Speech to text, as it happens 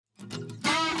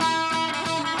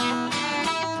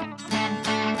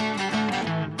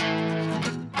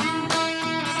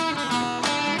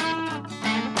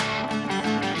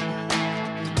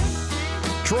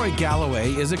Galloway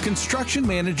is a construction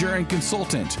manager and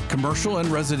consultant, commercial and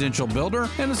residential builder,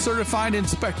 and a certified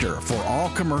inspector for all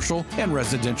commercial and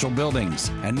residential buildings.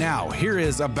 And now, here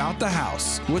is About the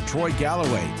House with Troy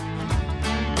Galloway.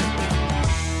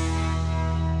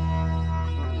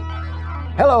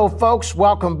 Hello, folks.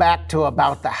 Welcome back to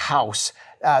About the House.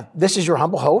 This is your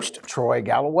humble host, Troy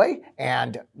Galloway,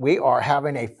 and we are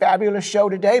having a fabulous show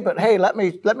today. But hey, let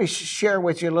me share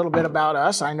with you a little bit about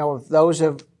us. I know those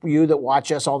of you that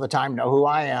watch us all the time know who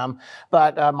I am,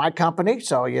 but my company,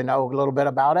 so you know a little bit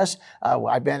about us.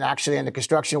 I've been actually in the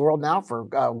construction world now for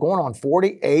going on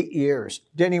 48 years.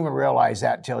 Didn't even realize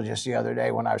that until just the other day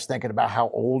when I was thinking about how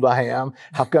old I am.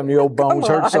 How come the old bones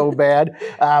hurt so bad?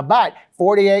 But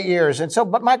 48 years. And so,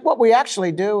 but Mike, what we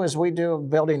actually do is we do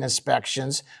building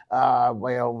inspections,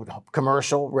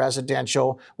 commercial,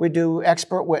 residential. We do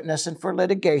expert witness and for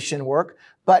litigation work.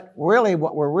 But really,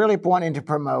 what we're really wanting to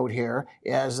promote here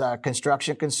is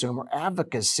Construction Consumer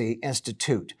Advocacy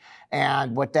Institute.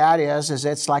 And what that is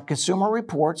it's like Consumer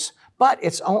Reports, but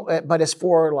it's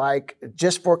for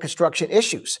just for construction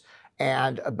issues.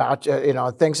 And about,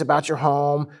 things about your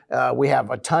home. We have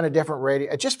a ton of different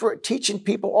radio, just for teaching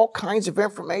people all kinds of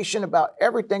information about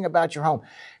everything about your home.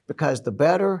 Because the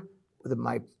better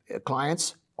my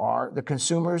clients are, the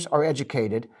consumers are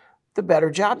educated, the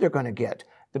better job they're going to get.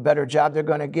 The better job they're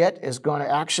going to get is going to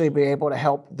actually be able to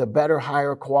help the better,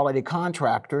 higher quality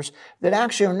contractors that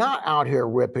actually are not out here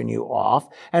ripping you off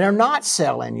and are not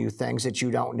selling you things that you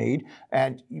don't need.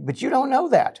 But you don't know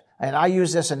that. And I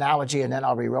use this analogy, and then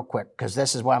I'll be real quick, because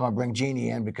this is why I'm going to bring Jeanne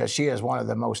in, because she is one of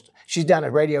the she's done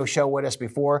a radio show with us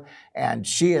before, and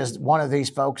she is one of these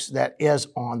folks that is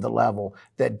on the level,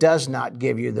 that does not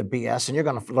give you the BS. And you're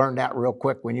going to learn that real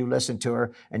quick when you listen to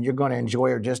her, and you're going to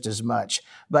enjoy her just as much.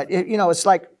 But, it's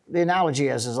like, the analogy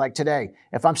is like today.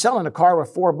 If I'm selling a car with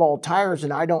 4 bald tires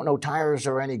and I don't know tires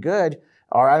are any good,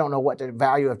 or I don't know what the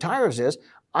value of tires is,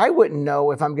 I wouldn't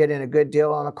know if I'm getting a good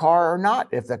deal on a car or not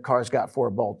if the car's got 4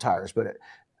 bald tires. But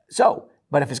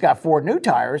if it's got 4 new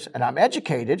tires and I'm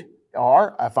educated,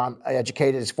 or if I'm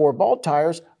educated as 4 bald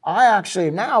tires, I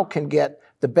actually now can get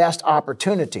the best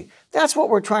opportunity. That's what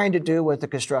we're trying to do with the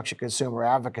Construction Consumer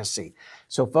Advocacy.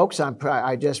 So folks,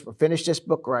 I just finished this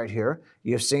book right here.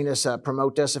 You've seen us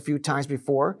promote this a few times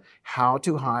before, How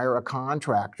to Hire a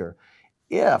Contractor.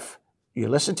 If you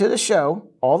listen to the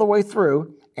show all the way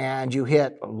through, and you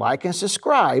hit like and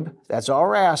subscribe, that's all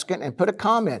we're asking, and put a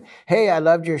comment. Hey, I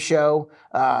loved your show.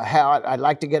 I'd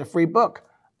like to get a free book.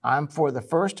 I'm for the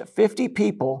first 50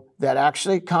 people that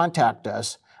actually contact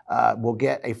us will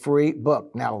get a free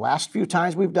book. Now, the last few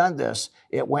times we've done this,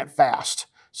 it went fast.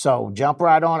 So jump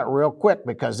right on it real quick,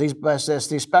 because these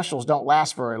specials don't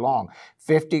last very long.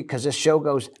 50, because this show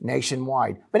goes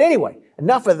nationwide. But anyway,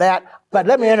 enough of that. But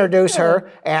let me introduce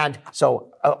her. And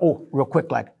so, real quick,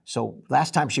 so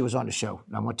last time she was on the show,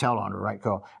 and I'm going to tell on her, right,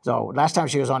 Carl? So last time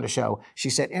she was on the show, she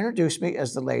said, introduce me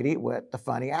as the lady with the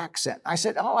funny accent. I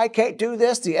said, I can't do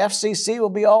this. The FCC will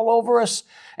be all over us.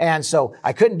 And so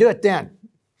I couldn't do it then.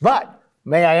 But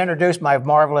may I introduce my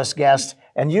marvelous guest,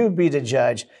 and you be the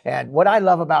judge. And what I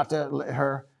love about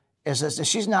her is that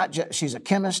she's a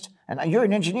chemist, and you're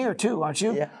an engineer too, aren't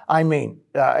you? Yeah. I mean,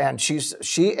 and she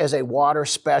is a water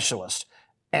specialist.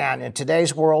 And in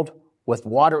today's world, with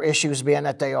water issues being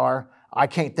that they are, I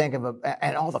can't think of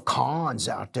and all the cons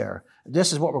out there.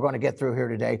 This is what we're going to get through here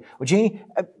today. Well, Jeanne,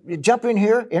 jump in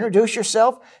here, introduce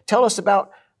yourself, tell us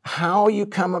about how you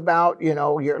come about, a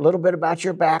little bit about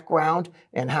your background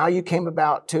and how you came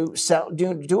about to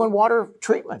doing water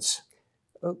treatments.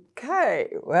 Okay,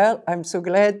 well, I'm so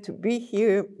glad to be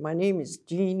here. My name is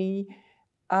Jeanne.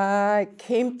 I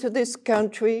came to this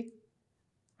country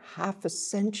half a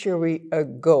century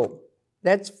ago.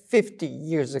 That's 50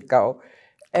 years ago.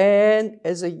 And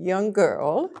as a young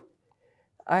girl,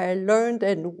 I learned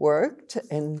and worked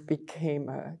and became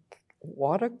a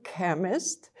water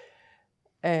chemist.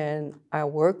 And I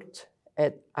worked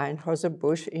at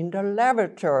Anheuser-Busch in the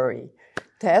laboratory,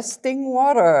 testing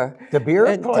water. The beer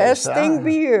and place. Testing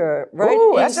beer, right?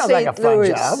 Ooh, in that sounds like a fun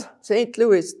job. St.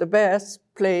 Louis, the best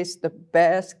place, the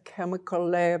best chemical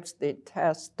labs. They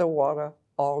test the water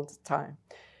all the time.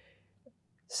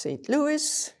 St.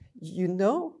 Louis,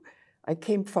 I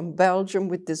came from Belgium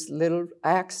with this little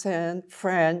accent,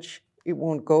 French. It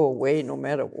won't go away no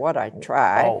matter what I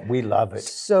try. Oh, we love it.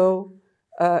 So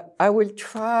I will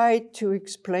try to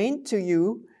explain to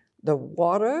you the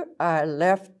water. I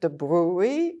left the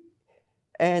brewery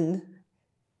and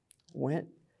went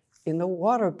in the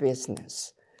water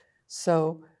business.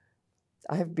 So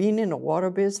I've been in the water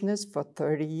business for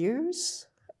 30 years.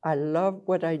 I love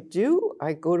what I do.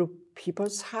 I go to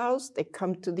people's house, they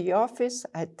come to the office,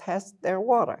 I test their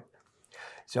water.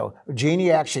 So Jeanne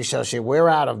actually says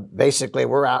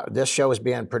this show is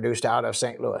being produced out of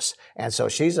St. Louis. And so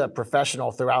she's a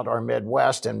professional throughout our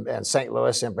Midwest and St.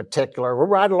 Louis in particular. We're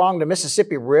right along the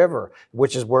Mississippi River,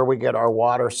 which is where we get our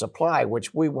water supply,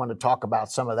 which we want to talk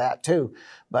about some of that too.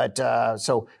 But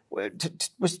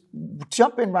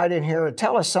jump in right in here and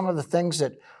tell us some of the things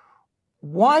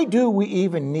why do we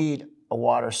even need a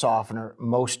water softener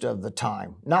most of the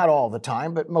time? Not all the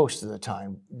time, but most of the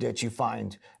time that you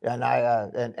find.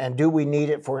 And do we need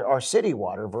it for our city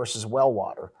water versus well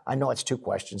water? I know it's two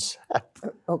questions.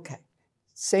 Okay.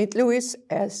 St. Louis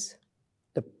has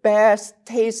the best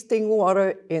tasting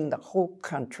water in the whole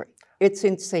country. It's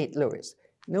in St. Louis.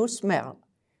 No smell.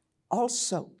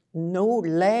 Also, no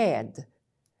lead.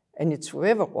 And it's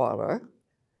river water.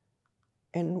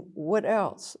 And what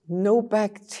else? No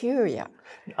bacteria.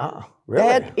 Really?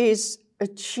 That is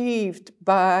achieved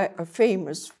by a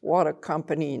famous water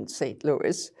company in St.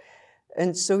 Louis.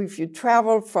 And so if you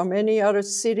travel from any other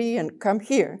city and come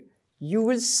here, you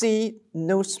will see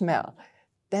no smell.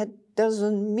 That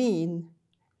doesn't mean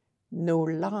no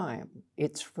lime.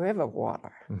 It's river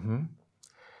water. Mm-hmm.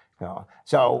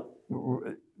 So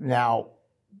now,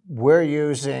 we're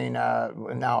using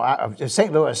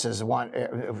St. Louis is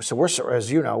one. So we're,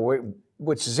 as you know,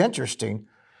 which is interesting.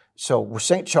 So we're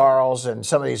St. Charles and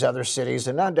some of these other cities,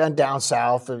 and down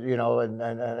south, and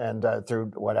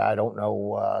through what I don't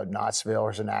know, Knoxville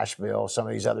or Nashville, some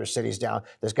of these other cities down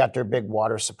that's got their big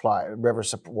water supply, river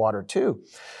water too.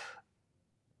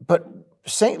 But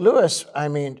St. Louis, I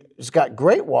mean, it's got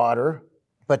great water,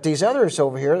 but these others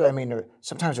over here, I mean,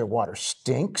 sometimes their water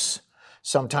stinks.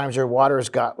 Sometimes their water has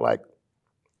got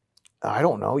I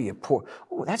don't know, you pour.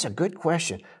 Oh, that's a good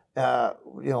question. For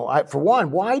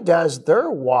one, why does their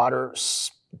water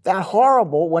that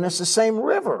horrible when it's the same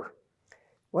river?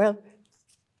 Well,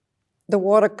 the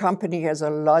water company has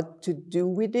a lot to do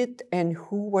with it, and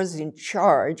who was in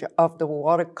charge of the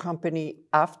water company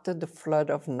after the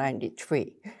flood of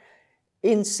 '93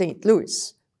 in St.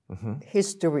 Louis?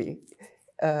 History.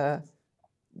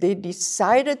 They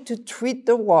decided to treat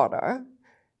the water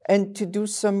and to do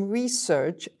some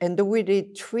research, and the way they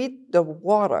treat the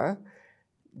water,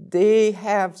 they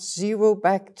have zero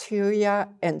bacteria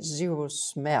and zero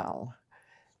smell.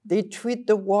 They treat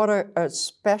the water a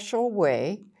special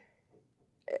way,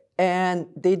 and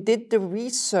they did the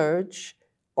research.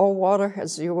 Our water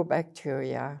has zero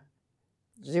bacteria,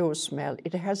 zero smell.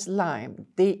 It has lime.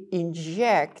 They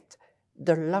inject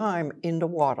the lime in the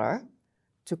water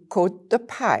to coat the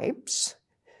pipes,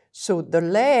 so the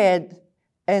lead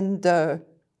and the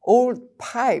old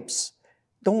pipes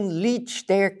don't leach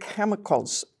their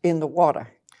chemicals in the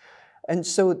water. And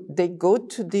so they go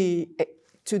to the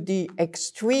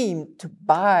extreme to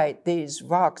buy these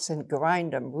rocks and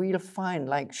grind them real fine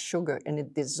like sugar, and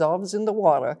it dissolves in the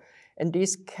water, and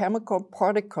these chemical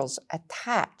particles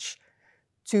attach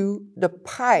to the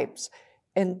pipes.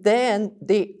 And then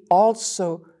they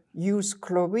also use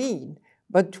chlorine,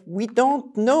 but we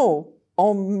don't know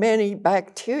how many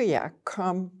bacteria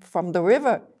come from the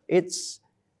river. It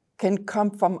can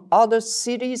come from other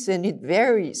cities, and it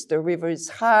varies. The river is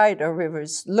high, the river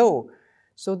is low.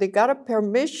 So they got a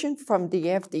permission from the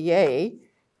FDA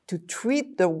to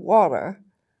treat the water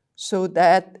so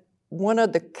that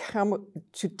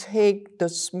to take the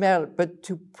smell, but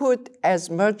to put as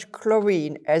much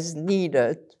chlorine as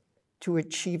needed to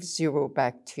achieve zero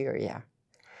bacteria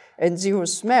and zero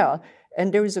smell.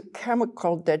 And there is a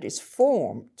chemical that is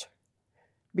formed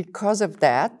because of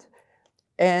that,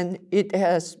 and it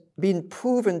has been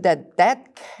proven that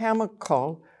that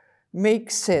chemical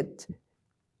makes it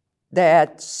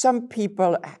that some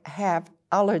people have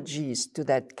allergies to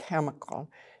that chemical.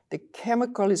 The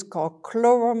chemical is called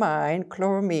chloramine,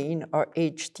 or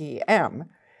HTM,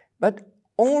 but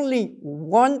only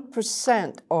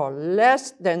 1% or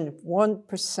less than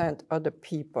 1% of the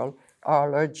people are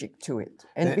allergic to it.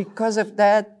 And because of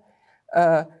that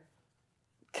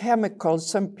chemical,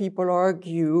 some people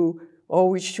argue, oh,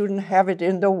 we shouldn't have it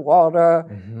in the water.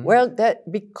 Mm-hmm. Well,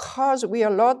 because we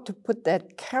are allowed to put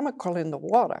that chemical in the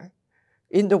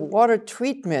water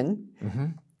treatment, mm-hmm.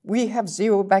 we have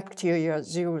zero bacteria,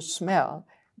 zero smell,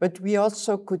 but we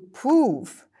also could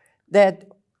prove that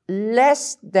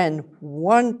less than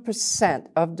 1%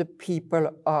 of the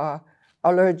people are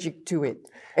allergic to it.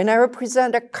 And I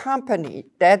represent a company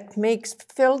that makes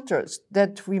filters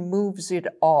that removes it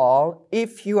all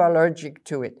if you're allergic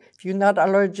to it. If you're not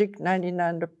allergic,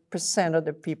 99% of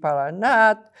the people are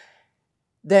not,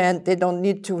 then they don't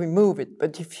need to remove it.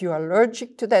 But if you're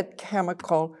allergic to that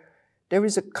chemical, there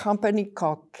is a company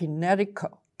called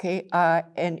Kinetico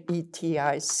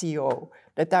Kinetico,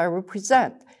 that I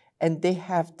represent. And they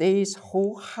have this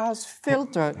whole house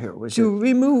filter to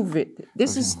remove it.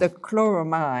 This is the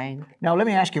chloramine. Now, let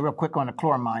me ask you real quick on the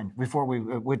chloramine before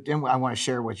I want to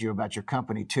share with you about your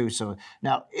company too. So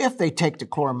now, if they take the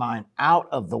chloramine out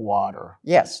of the water,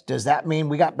 yes, does that mean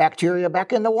we got bacteria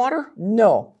back in the water?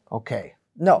 No. Okay.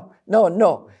 No.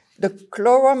 The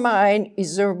chloramine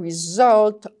is a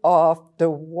result of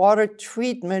the water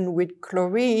treatment with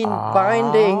chlorine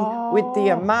binding with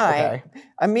the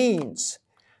amines.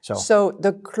 So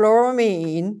the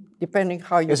chloramine, depending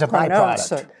how you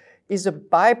pronounce it, is a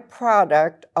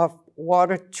byproduct of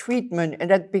water treatment, and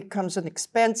that becomes an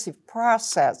expensive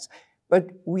process.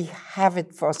 But we have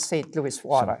it for St. Louis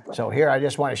water. So here, I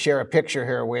just want to share a picture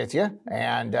here with you.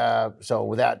 And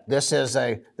this is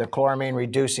the chloramine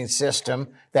reducing system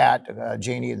that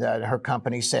Jeanne, her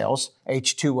company sells,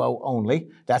 H2O only.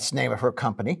 That's the name of her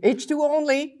company. H2O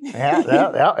only.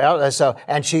 Yeah. So,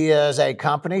 and she is a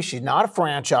company. She's not a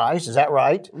franchise. Is that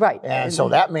right? Right. And so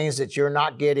that means that you're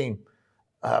not getting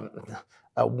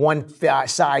a one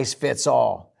size fits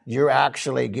all. You're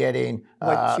actually getting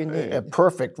what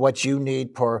you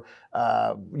need per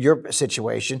your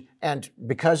situation. And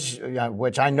because,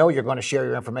 which I know you're going to share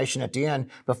your information at the end,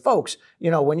 but folks,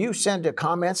 when you send the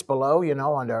comments below,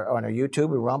 on our YouTube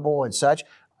or Rumble and such,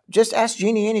 just ask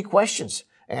Jeanne any questions.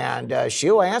 And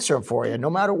she'll answer them for you.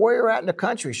 No matter where you're at in the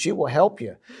country, she will help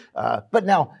you. But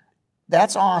now,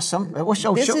 that's awesome.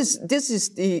 This is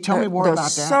the tell me more about that.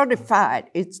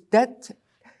 Certified. It's that.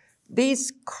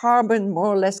 These carbon, more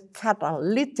or less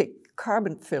catalytic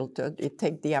carbon filter, they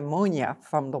take the ammonia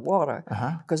from the water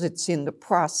because it's in the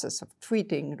process of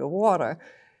treating the water.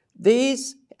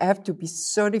 These have to be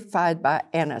certified by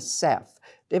NSF.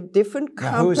 They have different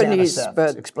companies. Now, who's NSF?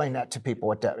 But explain that to people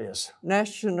what that is.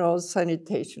 National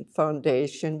Sanitation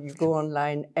Foundation. You go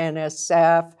online,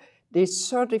 NSF. They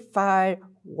certify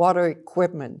water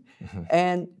equipment.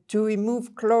 And to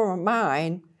remove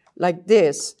chloramine like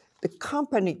this, the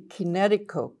company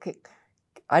Kinetico,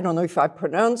 I don't know if I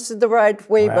pronounced it the right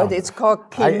way, but it's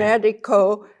called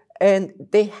Kinetico, and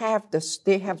they have this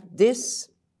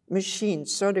machine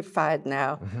certified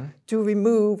now to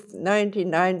remove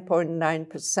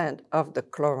 99.9% of the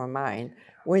chloramine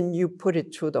when you put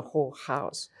it through the whole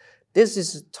house. This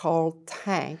is a tall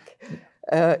tank.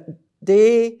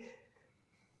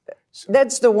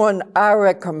 That's the one I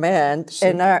recommend,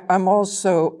 and I'm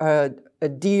also a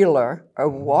dealer, a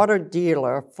water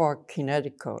dealer for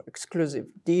Kinetico, exclusive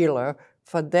dealer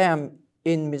for them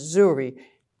in Missouri.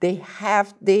 They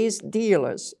have these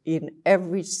dealers in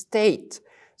every state.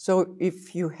 So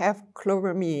if you have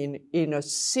chloramine in a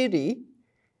city,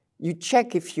 you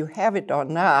check if you have it or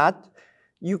not.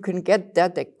 You can get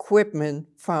that equipment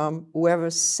from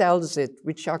whoever sells it,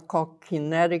 which are called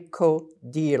Kinetico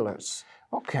dealers.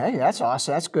 Okay, that's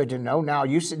awesome. That's good to know. Now,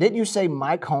 didn't you say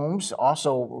Mike Holmes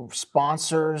also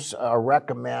sponsors or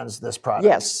recommends this product?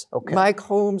 Yes. Okay. Mike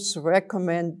Holmes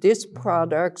recommends these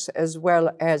products as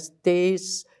well as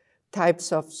these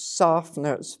types of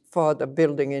softeners for the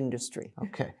building industry.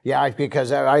 Okay. Yeah,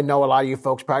 because I know a lot of you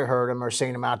folks probably heard them or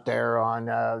seen them out there on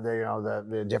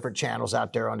the different channels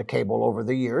out there on the cable over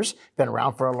the years. Been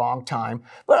around for a long time.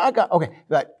 But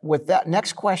with that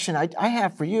next question I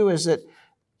have for you is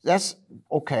that's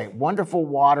okay, wonderful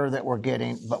water that we're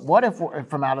getting, but what if we're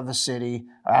from out of the city,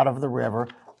 out of the river,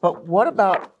 but what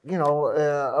about,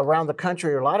 around the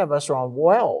country, a lot of us are on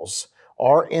wells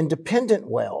or independent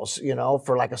wells,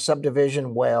 for like a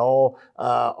subdivision well,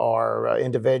 or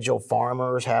individual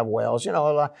farmers have wells,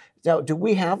 Now, do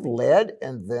we have lead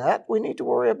in that we need to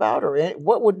worry about, or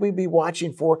what would we be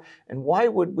watching for, and why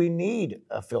would we need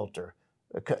a filter?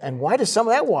 And why does some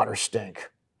of that water stink?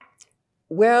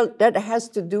 Well, that has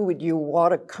to do with your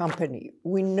water company.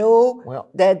 We know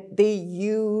that they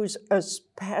use a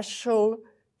special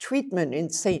treatment in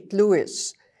St.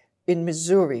 Louis, in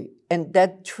Missouri, and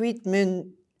that treatment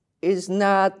is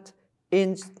not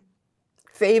in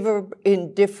favor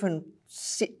in different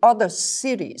other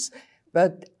cities.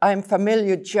 But I'm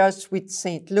familiar just with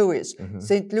St. Louis.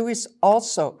 St. Louis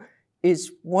also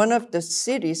is one of the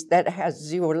cities that has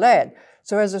zero lead.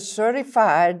 So as a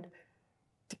certified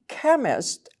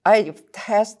chemist, I've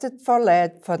tested for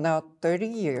lead for now 30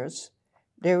 years.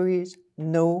 There is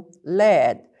no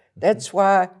lead. That's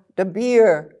why the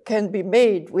beer can be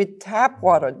made with tap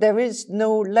water. There is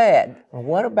no lead. Well,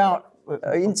 what about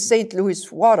in St.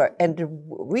 Louis water? And the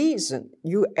reason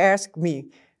you ask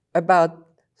me about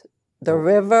the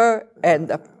river and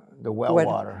the well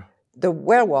water. The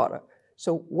well water.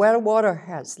 So well water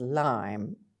has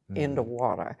lime in the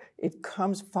water. It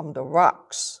comes from the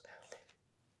rocks.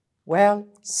 Well,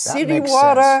 city makes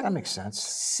water. sense. That makes sense.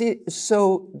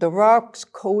 So the rocks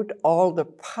coat all the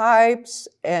pipes,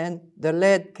 and the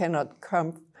lead cannot come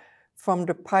from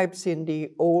the pipes in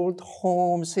the old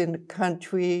homes in the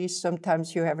country.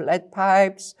 Sometimes you have lead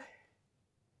pipes.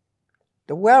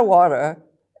 The well water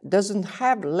doesn't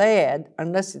have lead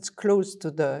unless it's close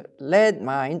to the lead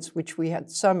mines, which we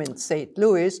had some in St.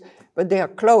 Louis, but they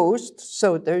are closed,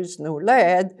 so there's no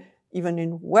lead, even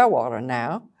in well water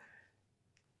now.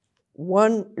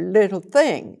 One little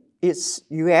thing is,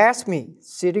 you asked me,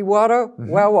 city water,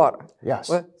 well water. Yes.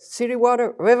 Well, city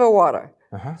water, river water.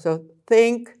 So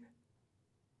think,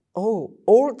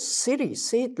 old city.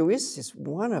 St. Louis is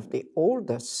one of the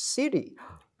oldest cities.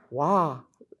 Wow.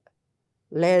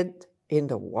 Lead in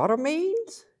the water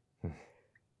mains?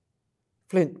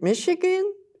 Flint,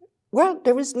 Michigan? Well,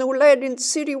 there is no lead in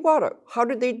city water. How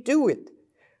do they do it?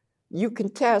 You can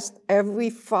test every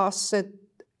faucet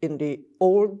in the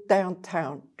old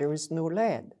downtown. There is no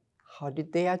lead. How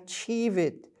did they achieve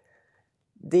it?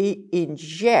 They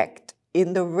inject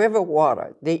in the river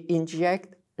water, they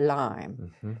inject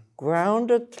lime,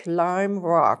 grounded lime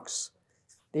rocks.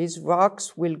 These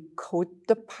rocks will coat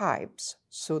the pipes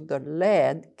so the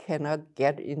lead cannot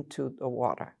get into the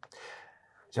water.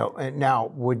 So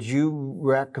now, would you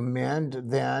recommend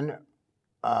then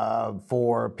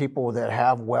for people that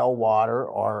have well water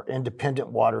or independent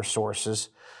water sources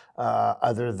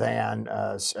other than,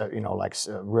 like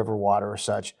river water or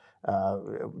such,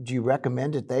 do you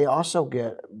recommend that they also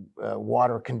get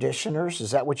water conditioners?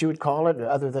 Is that what you would call it?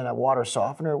 Other than a water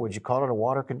softener, would you call it a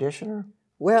water conditioner?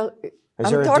 Well,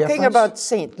 Is I'm talking about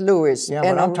St. Louis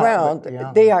and around.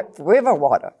 They are river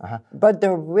water, but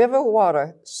the river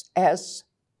water has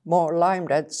more lime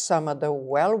than some of the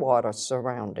well water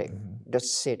surrounding the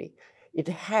city. It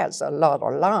has a lot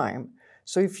of lime.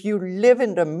 So if you live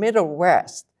in the Middle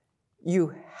West,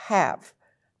 you have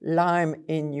lime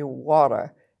in your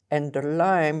water, and the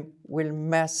lime will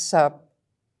mess up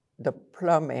the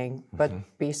plumbing, but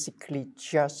basically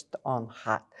just on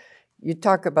hot. You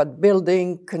talk about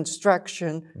building,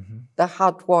 construction, the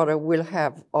hot water will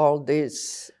have all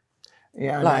this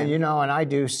lime. And I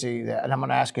do see that. And I'm going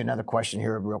to ask you another question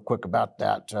here real quick about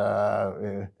that,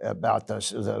 about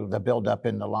the buildup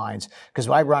in the lines. Because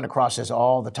I run across this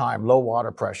all the time, low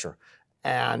water pressure.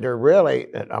 And they're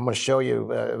really, I'm going to show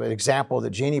you an example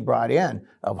that Jeanne brought in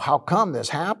of how come this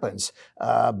happens.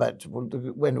 But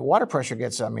when the water pressure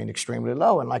gets, extremely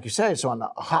low, and like you say, it's on the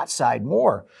hot side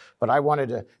more. But I wanted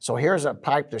to, so here's a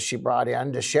pipe that she brought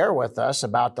in to share with us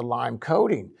about the lime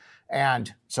coating.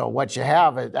 And so what you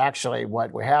have is actually,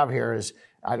 what we have here is,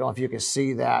 I don't know if you can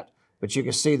see that, but you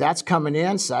can see that's coming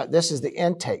in. So this is the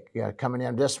intake, coming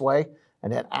in this way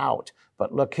and then out.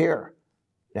 But look here.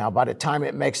 Now, by the time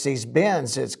it makes these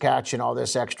bends, it's catching all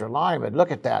this extra lime. But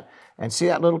look at that. And see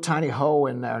that little tiny hole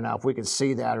in there now, if we can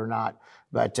see that or not.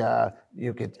 But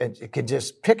you could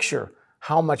just picture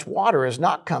how much water is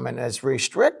not coming as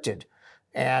restricted.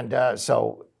 And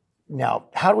so now,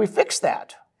 how do we fix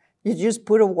that? You just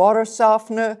put a water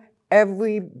softener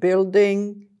every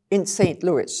building in St.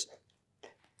 Louis.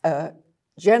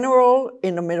 General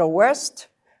in the Middle West,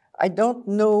 I don't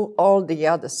know all the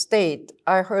other states.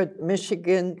 I heard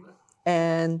Michigan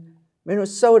and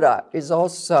Minnesota is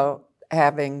also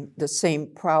having the same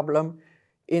problem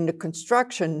in the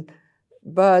construction,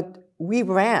 but we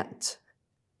rent.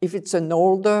 If it's an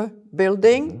older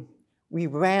building, we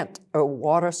rent a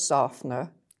water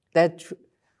softener that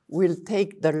will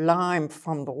take the lime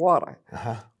from the water.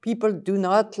 People do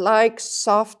not like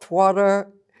soft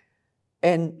water,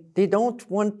 and they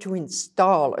don't want to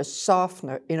install a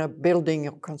softener in a building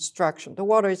or construction. The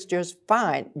water is just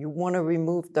fine. You want to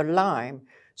remove the lime.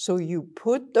 So you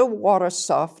put the water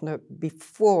softener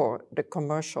before the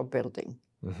commercial building.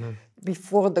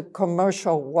 Before the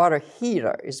commercial water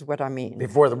heater is what I mean.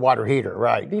 Before the water heater,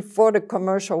 right. Before the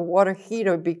commercial water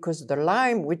heater, because the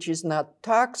lime, which is not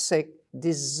toxic,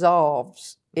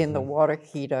 dissolves in the water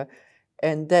heater,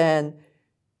 and then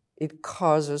it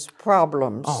causes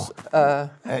problems.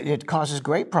 It causes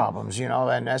great problems,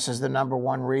 and this is the number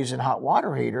one reason hot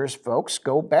water heaters, folks,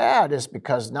 go bad, is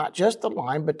because not just the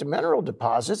lime, but the mineral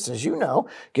deposits, as you know,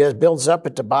 builds up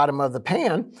at the bottom of the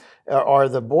pan or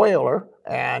the boiler,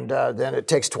 and then it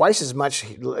takes twice as much,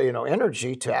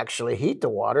 energy to actually heat the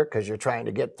water because you're trying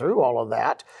to get through all of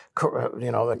that,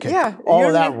 all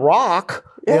of that rock,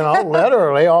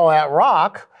 literally all that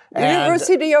rock.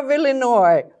 University of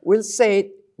Illinois will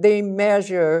say they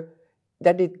measure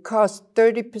that it costs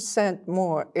 30%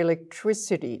 more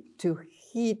electricity to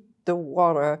heat the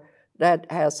water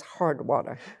that has hard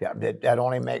water. Yeah, that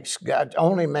only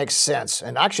makes sense.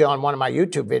 And actually, on one of my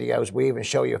YouTube videos, we even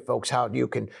show you folks how you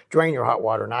can drain your hot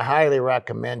water, and I highly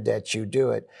recommend that you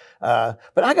do it.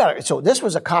 But so this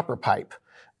was a copper pipe.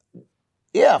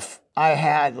 If I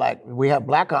had, like, we have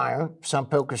black iron, some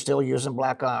people are still using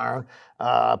black iron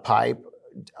pipe,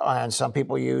 and some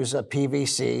people use a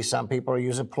PVC, some people are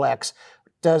using Plex.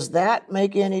 Does that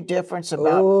make any difference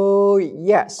about? Oh,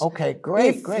 yes. Okay,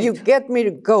 great, If you get me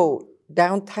to go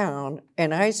downtown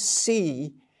and I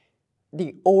see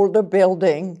the older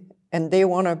building and they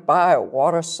want to buy a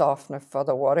water softener for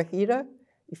the water heater,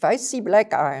 if I see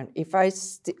black iron, if I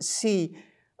see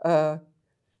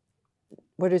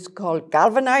what is called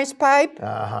galvanized pipe,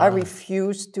 I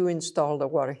refuse to install the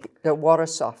water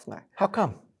softener. How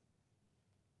come?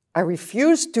 I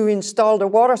refuse to install the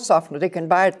water softener. They can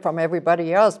buy it from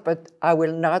everybody else, but I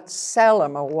will not sell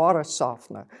them a water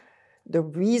softener. The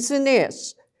reason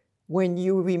is, when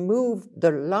you remove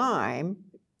the lime,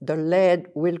 the lead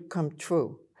will come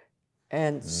through.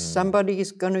 And somebody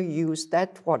is going to use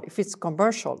that water. If it's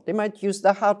commercial, they might use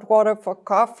the hot water for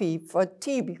coffee, for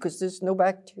tea, because there's no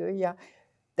bacteria.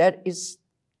 That is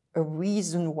a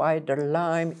reason why the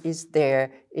lime is there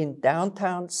in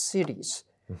downtown cities.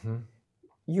 Mm-hmm.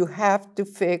 You have to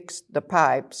fix the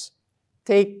pipes.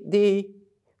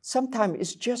 Sometimes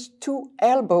it's just 2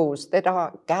 elbows that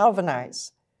are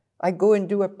galvanized. I go and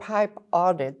do a pipe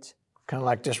audit. Kind of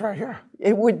like this right here.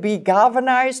 It would be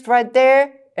galvanized right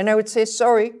there, and I would say,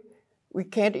 sorry, we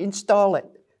can't install it.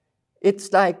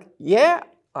 It's like, yeah,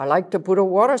 I like to put a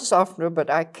water softener, but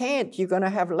I can't. You're going to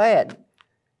have lead.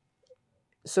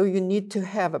 So you need to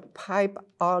have a pipe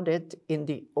audit in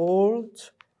the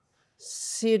old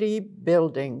city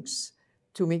buildings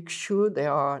to make sure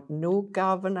there are no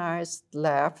galvanized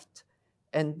left,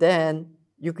 and then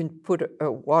you can put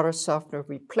a water softener,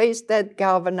 replace that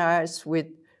galvanized with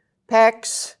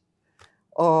PEX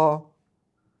or,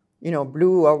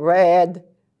 blue or red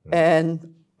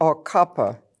or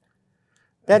copper.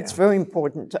 That's very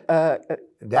important.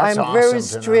 That's I'm awesome very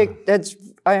strict.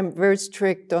 I am very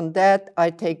strict on that. I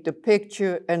take the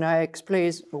picture and I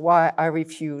explain why I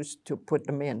refuse to put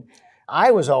them in.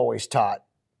 I was always taught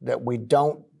that we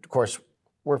don't, of course,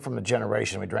 we're from the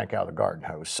generation we drank out of the garden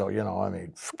hose, so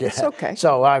forget. It's okay.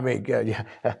 So yeah,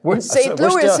 in St.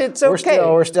 Louis, it's okay.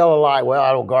 We're still alive. Well,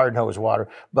 I don't garden hose water,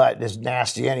 but it's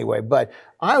nasty anyway. But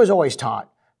I was always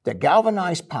taught that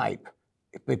galvanized pipe,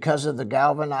 because of the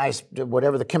galvanized,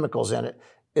 whatever the chemicals in it,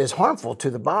 is harmful to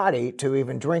the body to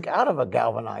even drink out of a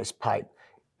galvanized pipe.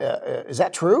 Is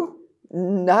that true?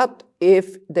 Not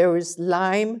if there is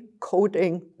lime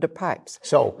coating the pipes.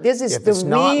 So this is if it's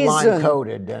not lime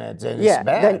coated, then it's bad.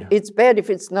 Then it's bad if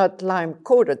it's not lime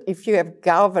coated. If you have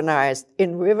galvanized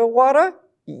in river water,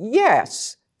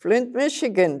 yes. Flint,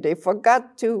 Michigan, they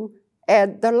forgot to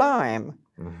add the lime.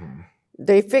 Mm-hmm.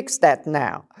 They fixed that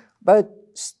now. But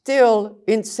still,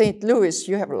 in St. Louis,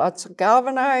 you have lots of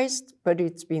galvanized, but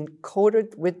it's been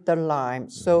coated with the lime,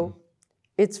 so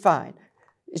it's fine.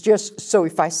 It's just, so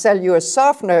if I sell you a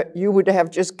softener, you would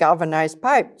have just galvanized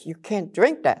pipe. You can't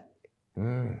drink that.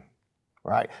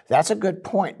 Right. That's a good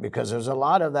point, because there's a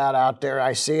lot of that out there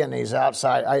I see in these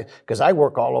outside, because I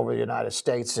work all over the United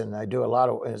States, and I do a lot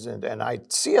of, and I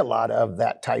see a lot of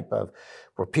that type of,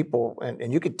 where people,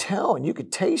 and you could tell, and you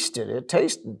could taste it. It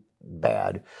tastes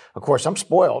bad. Of course, I'm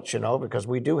spoiled, because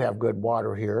we do have good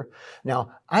water here.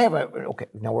 Now,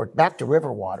 now we're back to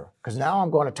river water, because now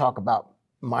I'm going to talk about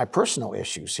my personal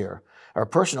issues here, or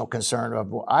personal concern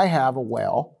of, I have a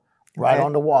well right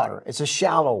on the water. It's a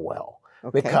shallow well.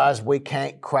 Okay. Because we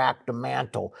can't crack the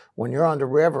mantle. When you're on the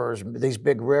rivers, these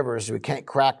big rivers, we can't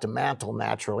crack the mantle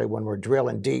naturally when we're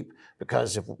drilling deep,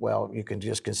 because you can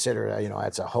just consider,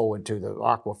 it's a hole into the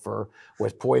aquifer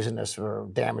with poisonous or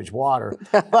damaged water.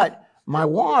 But my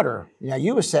water,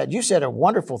 you said a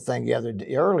wonderful thing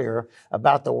earlier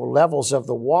about the levels of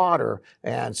the water.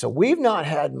 And so we've not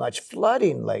had much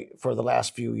flooding for the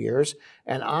last few years.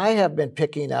 And I have been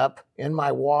picking up in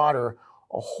my water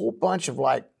a whole bunch of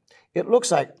it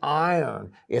looks like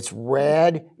iron. It's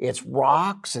red, it's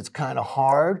rocks, it's kind of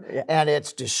hard, and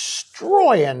it's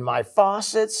destroying my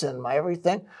faucets and my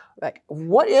everything.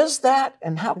 What is that,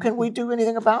 and how can we do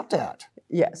anything about that?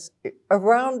 Yes,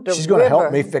 around the river. She's going to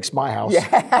help me fix my house.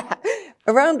 Yeah.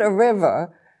 Around the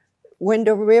river, when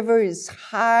the river is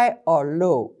high or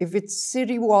low, if it's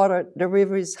city water, the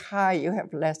river is high, you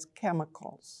have less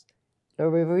chemicals. The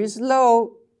river is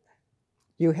low,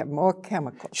 you have more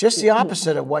chemicals. Just the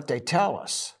opposite of what they tell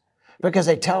us. Because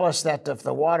they tell us that if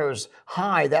the water's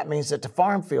high, that means that the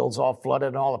farm field's all flooded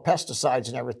and all the pesticides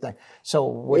and everything. So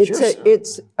what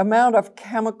it's amount of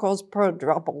chemicals per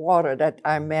drop of water that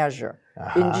I measure.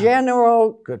 In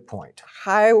general, good point.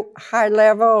 High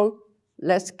level,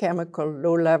 less chemical,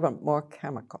 low level, more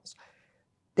chemicals.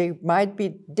 They might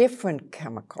be different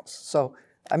chemicals. So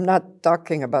I'm not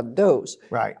talking about those.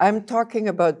 Right. I'm talking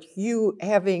about you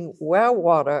having well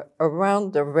water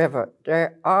around the river.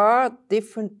 There are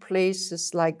different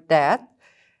places like that.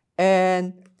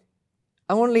 And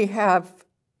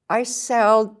I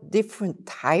sell different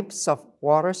types of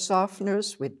water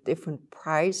softeners with different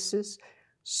prices.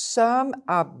 Some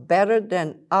are better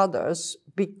than others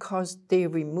because they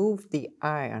remove the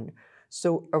iron.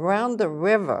 So around the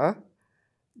river,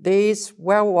 there is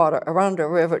well water around the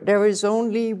river. There is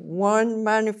only one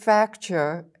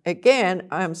manufacturer, again,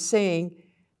 I'm saying,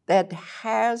 that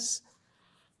has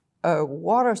a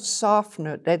water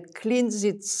softener that cleans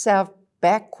itself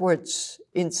backwards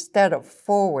instead of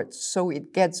forwards, so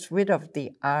it gets rid of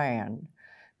the iron,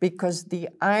 because the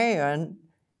iron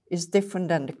is different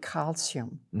than the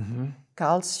calcium. Mm-hmm.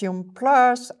 Calcium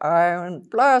plus, iron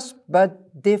plus,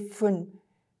 but different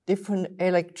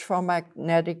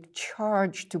electromagnetic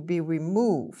charge to be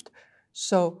removed.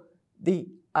 So the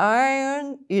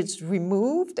iron is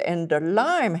removed and the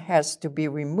lime has to be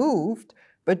removed,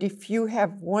 but if you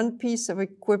have one piece of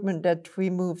equipment that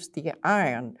removes the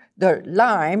iron, the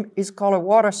lime is called a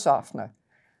water softener.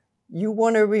 You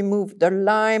want to remove the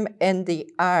lime and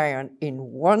the iron in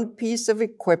one piece of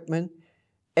equipment,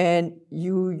 and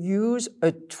you use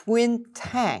a twin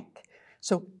tank.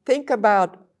 So think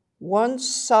about one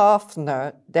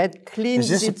softener that cleans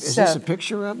itself. Is this a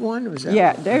picture of one? Or is that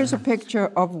yeah, there's a picture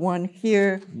of one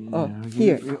here.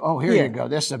 Here. Here you go.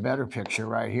 This is a better picture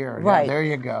right here. Right. Yeah, there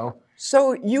you go.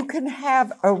 So you can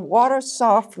have a water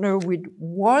softener with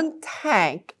one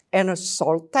tank and a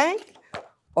salt tank,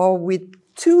 or with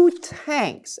two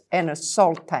tanks and a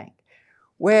salt tank,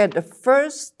 where the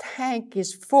first tank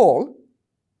is full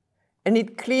and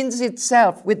it cleans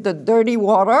itself with the dirty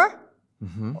water,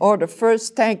 mm-hmm. or the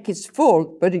first tank is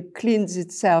full, but it cleans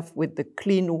itself with the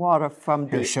clean water from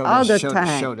the other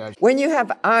tank. When you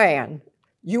have iron,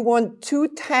 you want two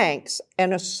tanks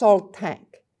and a salt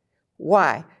tank.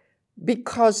 Why?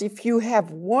 Because if you have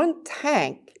one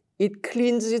tank, it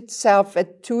cleans itself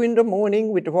at 2 a.m.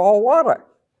 with raw water.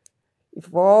 If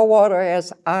raw water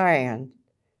has iron,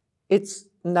 it's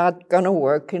not going to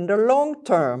work in the long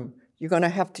term. You're going to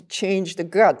have to change the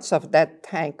guts of that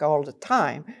tank all the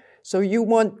time. So you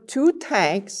want two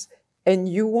tanks, and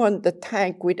you want the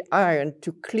tank with iron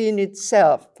to clean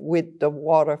itself with the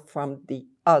water from the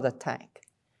other tank.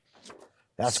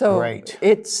 That's great.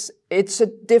 It's a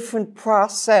different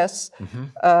process, mm-hmm.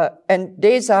 And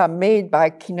these are made by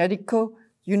Kinetico.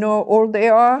 You know how old they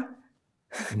are?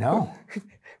 No.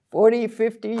 40,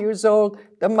 50 years old.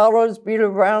 The models been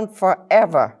around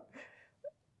forever.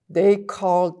 They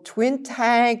call twin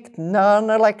tank,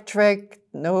 non-electric,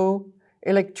 no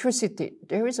electricity.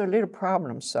 There is a little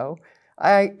problem. So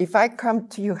if I come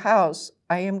to your house,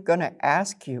 I am going to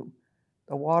ask you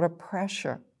the water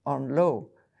pressure on low.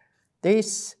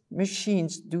 These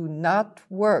machines do not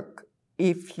work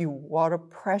if your water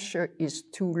pressure is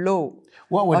too low.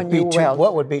 What would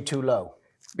be too low?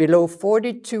 Below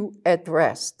 42 at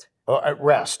rest. Oh, at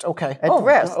rest, okay. At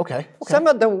rest. Okay. Some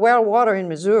of the well water in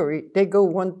Missouri, they go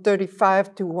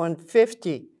 135 to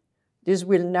 150. This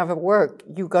will never work.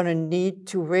 You're going to need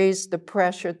to raise the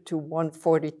pressure to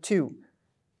 142.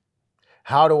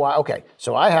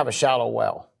 So I have a shallow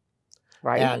well.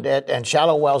 Right. And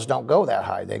shallow wells don't go that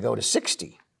high. They go to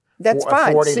 60. That's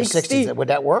fine. 40 to 60. Would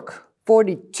that work?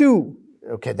 42.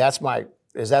 Okay, that's my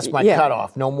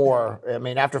cutoff. No more. I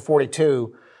mean, after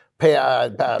 42,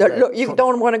 you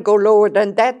don't want to go lower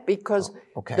than that, because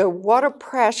the water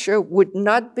pressure would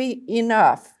not be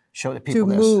enough to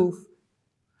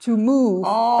move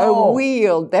a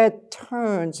wheel that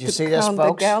turns to count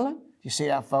the gallon. You see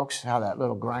that, folks? How that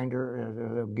little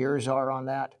grinder, the gears are on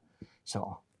that?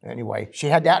 So anyway, she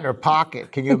had that in her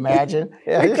pocket. Can you imagine?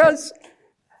 Because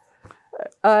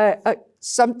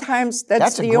sometimes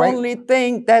that's the only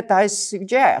thing that I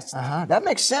suggest. That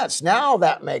makes sense. Now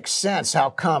that makes sense.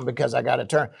 How come? Because I got to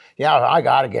turn. Yeah, I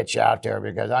got to get you out there,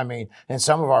 because, I mean, in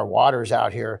some of our waters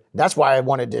out here, that's why I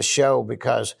wanted this show,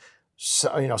 because,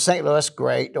 St. Louis,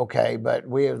 great, okay, but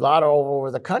we have a lot all over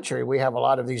the country. We have a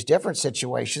lot of these different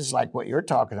situations like what you're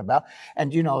talking about.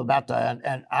 And,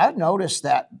 and I've noticed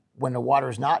that when the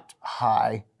water's not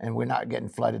high and we're not getting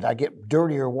flooded, I get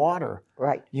dirtier water.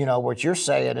 Right. You know, what you're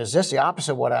saying is this the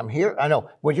opposite of what I'm hearing? I know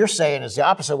what you're saying is the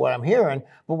opposite of what I'm hearing,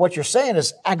 but what you're saying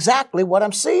is exactly what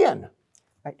I'm seeing.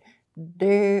 Right.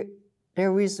 There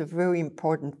is a very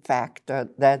important factor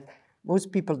that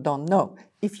most people don't know.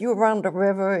 If you're around the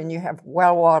river and you have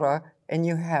well water and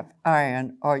you have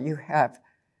iron or you have,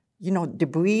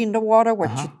 debris in the water,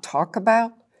 what you talk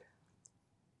about,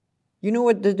 you know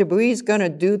what the debris is going to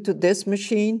do to this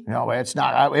machine? No, it's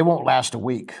not. It won't last a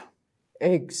week.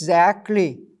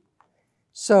 Exactly.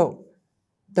 So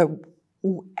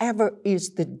whoever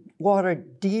is the water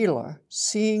dealer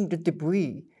seeing the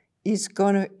debris is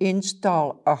going to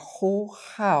install a whole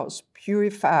house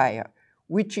purifier,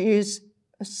 which is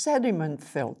a sediment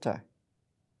filter.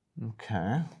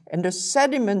 Okay. And the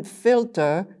sediment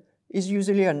filter is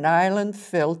usually a nylon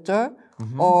filter,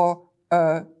 or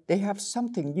they have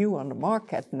something new on the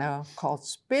market now called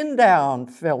spin-down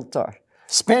filter.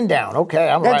 Spin down, okay.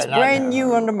 That's brand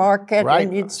new on the market, right.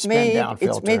 and it's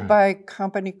made by a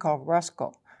company called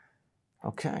Rusco.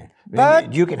 Okay.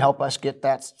 But you can help us get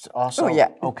that also? Oh, yeah.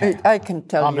 Okay. I can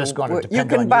tell I'm you. just going to depend you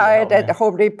can on buy you it at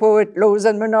Home Depot, at Lowe's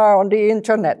and Menard on the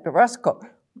internet, the Rusco.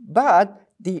 But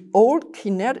the old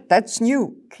that's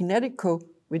new. Kinetico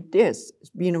with this, it's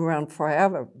been around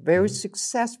forever, very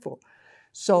successful.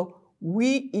 So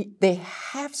they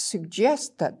have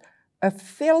suggested a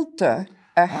filter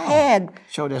ahead.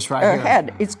 Show this right here.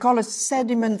 It's called a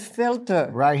sediment filter.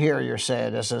 Right here, you're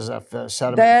saying this is a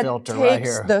sediment filter right here. That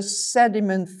takes the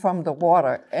sediment from the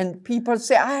water. And people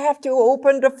say, I have to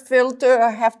open the filter,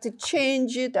 I have to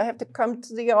change it, I have to come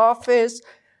to the office.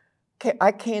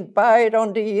 I can't buy it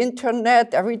on the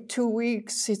internet. Every 2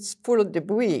 weeks, it's full of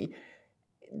debris.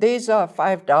 These are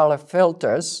 $5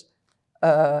 filters.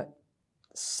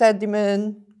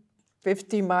 Sediment,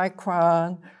 50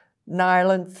 micron,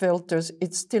 nylon filters,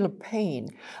 it's still a pain.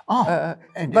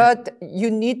 But you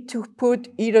need to put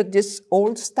either this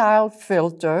old style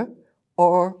filter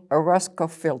or a Rusco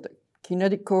filter.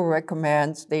 Kinetico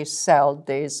recommends they sell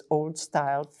these old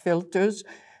style filters.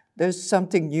 There's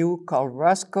something new called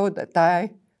Rusco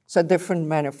it's a different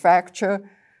manufacturer,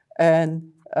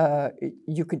 and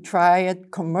you can try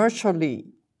it commercially.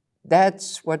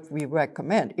 That's what we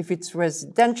recommend. If it's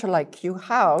residential like your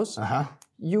house,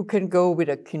 you can go with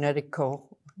a Kinetico,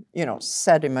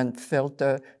 sediment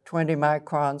filter, 20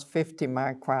 microns, 50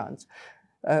 microns.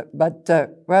 But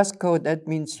Rusco, that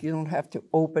means you don't have to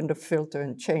open the filter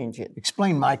and change it.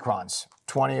 Explain microns,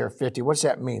 20 or 50. What's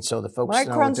that mean? So the folks know.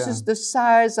 Microns is the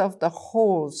size of the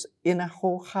holes in a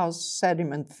whole house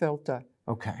sediment filter.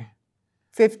 Okay.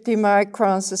 50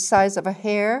 microns, the size of a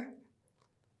hair,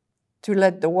 to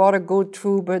let the water go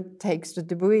through, but takes the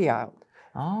debris out.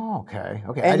 Oh, okay.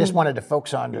 Okay. I just wanted the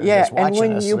folks on watching and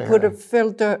when this you put a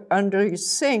filter under your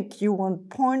sink, you want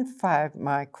 0.5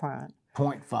 micron.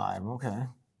 0.5, okay.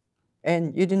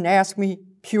 And you didn't ask me,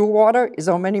 pure water is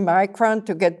how many micron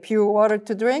to get pure water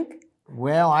to drink?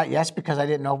 Well, that's because I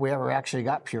didn't know we ever actually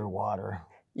got pure water.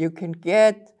 You can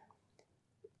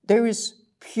there is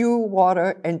pure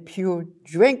water and pure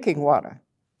drinking water.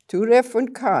 Two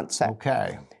different concepts.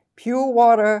 Okay. Pure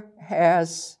water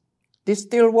has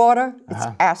distilled water, it's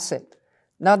acid.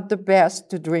 Not the best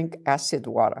to drink acid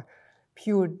water.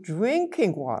 Pure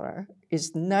drinking water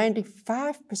is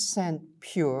 95%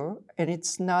 pure and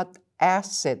it's not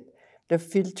acid. The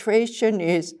filtration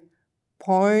is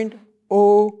 0.001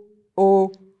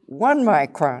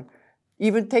 micron.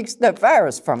 Even takes the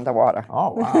virus from the water.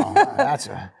 Oh,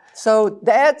 wow. So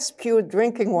that's pure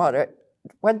drinking water.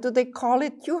 What do they call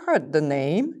it? You heard the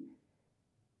name.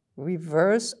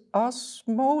 Reverse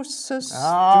osmosis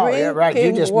drinking yeah, right.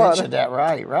 You just water. mentioned that.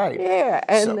 Right. Yeah,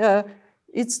 and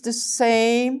it's the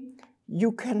same.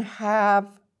 You can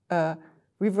have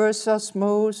reverse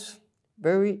osmosis,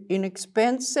 very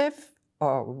inexpensive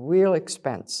or real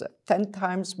expensive, 10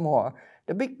 times more.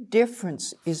 The big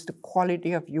difference is the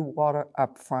quality of your water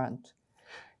up front.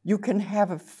 You can have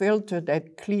a filter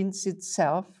that cleans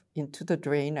itself into the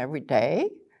drain every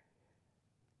day,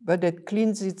 but it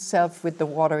cleans itself with the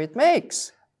water it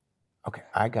makes. Okay,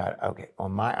 I got it. Okay,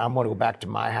 I'm going to go back to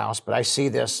my house, but I see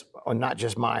this on not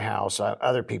just my house,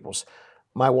 other people's.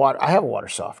 I have a water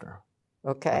softener.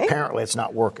 Okay. Apparently, it's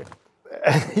not working.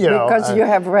 Because you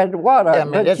have red water, I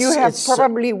mean, but you have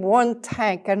probably one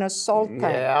tank and a salt tank.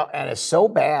 Yeah, and it's so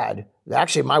bad.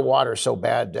 Actually, my water is so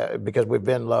bad because we've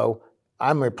been low.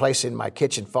 I'm replacing my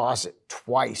kitchen faucet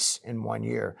twice in 1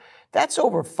 year. That's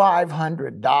over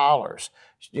 $500.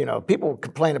 People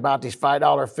complain about these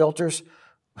 $5 filters.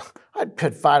 I'd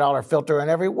put $5 filter in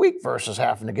every week versus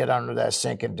having to get under that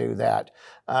sink and do that.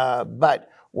 But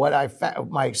what I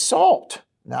found, my salt,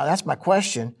 now that's my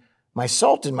question, my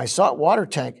salt in my salt water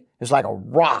tank is like a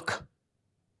rock.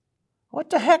 What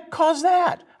the heck caused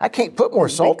that? I can't put more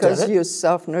salt in it. Because your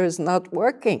softener is not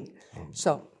working.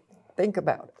 So think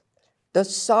about it. The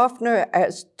softener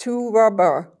has two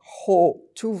rubber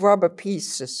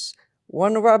pieces.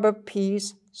 One rubber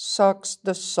piece sucks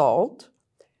the salt,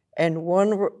 and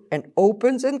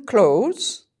opens and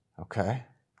closes. Okay.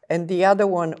 And the other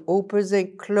one opens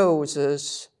and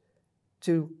closes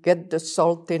to get the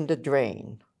salt in the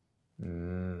drain.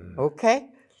 Okay?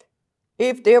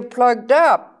 If they're plugged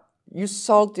up, your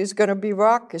salt is going to be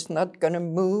rock. It's not going to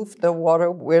move. The water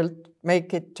will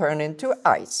make it turn into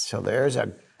ice. So there's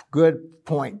a good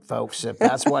point, folks. If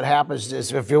that's what happens,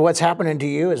 if what's happening to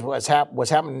you is what's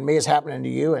happening to me is happening to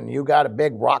you, and you got a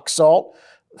big rock salt,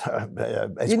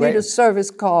 you need a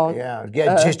service call. Yeah,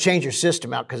 just change your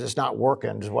system out because it's not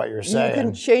working, is what you're saying. You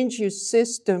can change your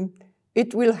system.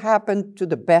 It will happen to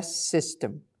the best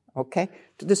system, okay?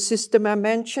 To the system I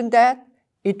mentioned that,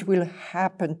 it will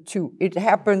happen to. It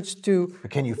happens to...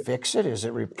 Can you fix it? Is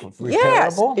it repairable?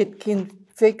 Yes, it can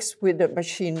fix with a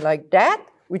machine like that,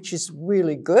 which is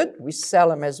really good. We sell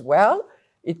them as well.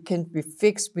 It can be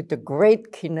fixed with a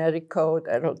great kinetic code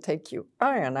that'll take your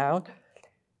iron out.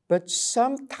 But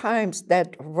sometimes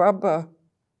that rubber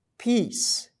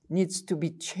piece needs to be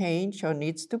changed or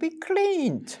needs to be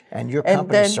cleaned. And your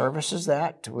company services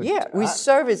that? We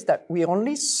service that. We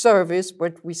only service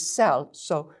what we sell.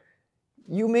 So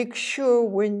you make sure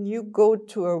when you go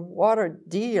to a water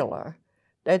dealer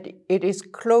that it is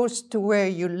close to where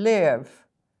you live.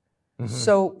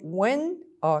 So when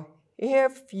or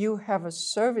if you have a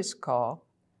service call,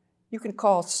 you can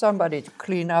call somebody to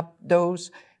clean up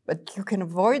those, but you can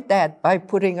avoid that by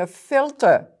putting a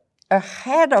filter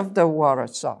ahead of the water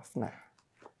softener.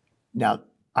 Now,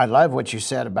 I love what you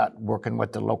said about working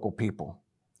with the local people.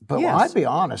 But I'd be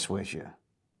honest with you.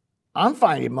 I'm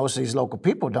finding most of these local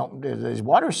people these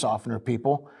water softener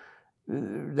people,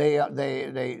 they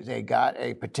got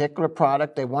a particular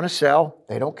product they want to sell.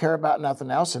 They don't care about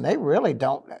nothing else, and they really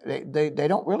don't. They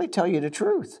don't really tell you the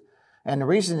truth. And the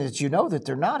reason that you know that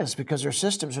they're not is because their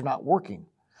systems are not working,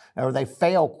 or they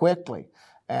fail quickly.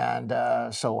 And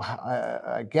so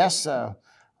I guess I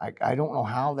don't know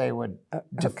how they would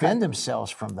defend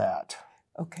themselves from that.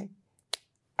 Okay.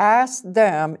 Ask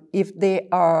them if they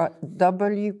are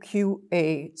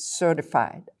WQA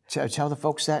certified. Tell the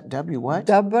folks that. what?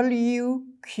 WQA,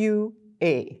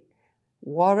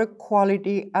 Water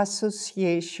Quality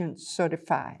Association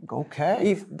certified.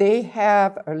 Okay. If they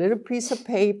have a little piece of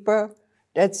paper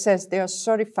that says they are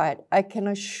certified, I can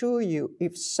assure you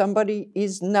if somebody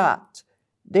is not,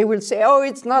 they will say, oh,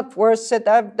 it's not worth it,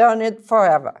 I've done it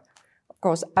forever. Of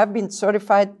course, I've been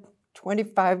certified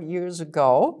 25 years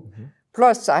ago,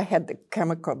 plus I had the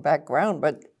chemical background,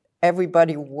 but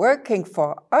everybody working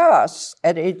for us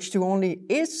at H2 Only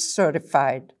is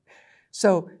certified.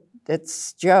 So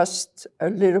that's just a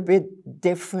little bit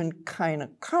different kind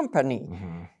of company.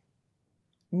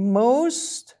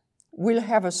 Most will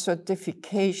have a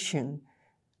certification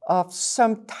of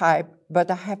some type,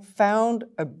 but I have found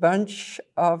a bunch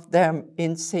of them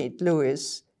in St.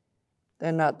 Louis.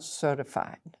 They're not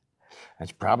certified.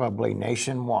 That's probably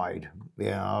nationwide,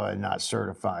 and not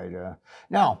certified.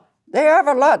 Now, they have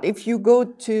a lot. If you go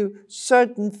to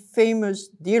certain famous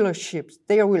dealerships,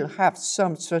 they will have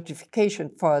some certification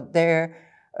for their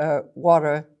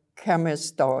water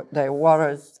chemist or their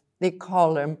water, they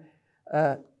call them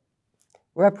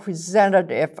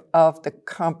representative of the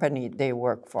company they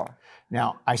work for.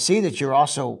 Now, I see that you're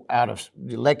also out of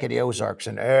Lake of the Ozarks,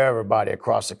 and everybody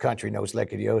across the country knows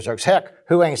Lake of the Ozarks. Heck,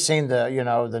 who ain't seen the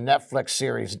Netflix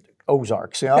series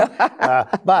Ozarks,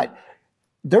 But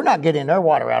they're not getting their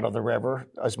water out of the river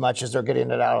as much as they're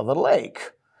getting it out of the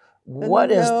lake. No.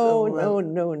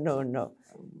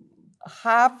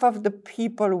 Half of the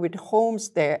people with homes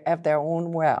there have their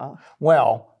own well.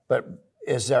 Well, but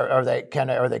are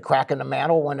they cracking the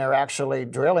mantle when they're actually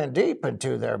drilling deep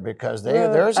into there? Because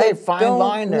there's a fine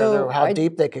line there, how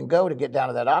deep they can go to get down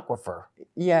to that aquifer.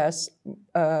 Yes,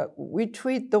 we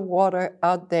treat the water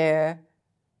out there.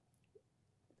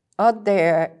 Out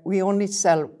there, we only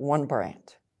sell one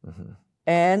brand.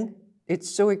 And it's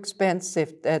so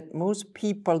expensive that most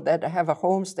people that have a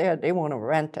homes there, they want to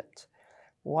rent it.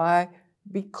 Why?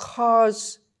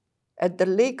 Because at the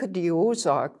Lake of the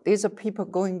Ozark, there's people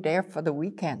going there for the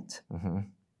weekend.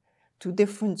 Two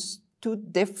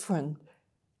different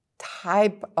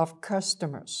type of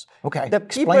customers. Okay, the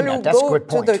people explain that. who That's a go good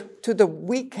point. to the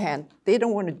weekend, they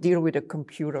don't want to deal with a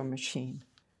computer machine.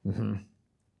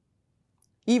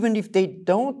 Even if they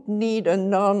don't need a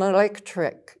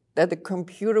non-electric, that the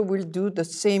computer will do the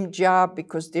same job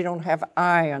because they don't have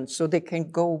iron, so they can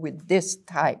go with this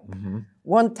type,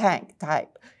 one tank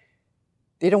type.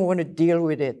 They don't want to deal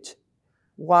with it.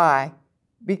 Why?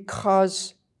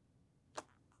 Because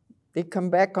they come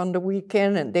back on the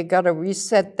weekend and they got to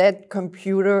reset that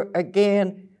computer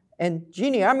again. And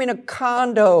Jeannie, I'm in a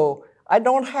condo. I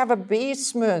don't have a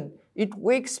basement. It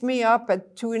wakes me up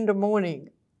at 2 in the morning.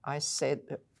 I said,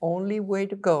 the only way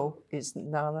to go is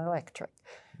non-electric.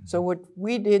 So what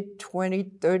we did 20,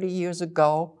 30 years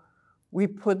ago, we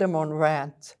put them on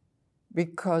rent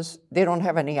because they don't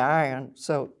have any iron,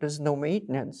 so there's no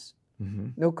maintenance.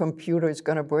 No computer is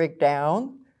going to break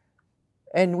down.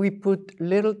 And we put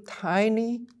little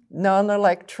tiny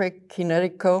non-electric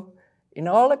Kinetico in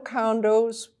all the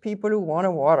condos, people who want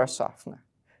a water softener.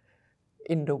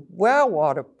 In the well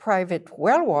water, private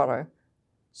well water,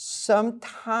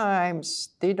 sometimes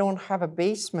they don't have a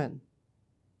basement.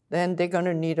 Then they're going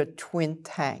to need a twin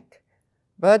tank.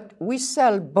 But we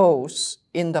sell both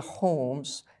in the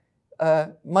homes,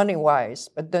 money-wise.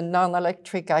 But the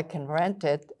non-electric, I can rent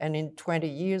it, and in 20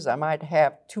 years, I might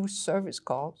have 2 service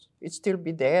calls. It'd still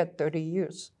be there 30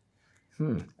 years.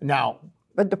 Now,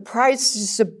 but the price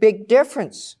is a big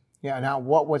difference. yeah. Now,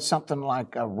 what would something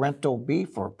like a rental be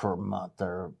for per month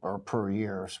or per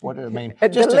year? What I mean,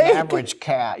 At just the an lake. average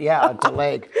cat. Yeah, at the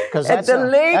lake, because At that's the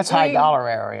lake, that's high we- dollar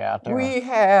area out there. We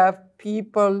have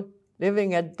people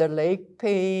living at the lake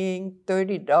paying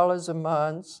 $30 a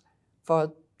month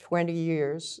for 20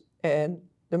 years, and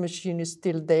the machine is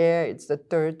still there. It's the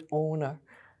third owner.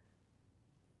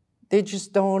 They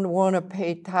just don't want to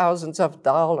pay thousands of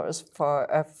dollars for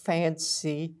a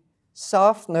fancy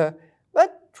softener.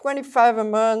 But 25 a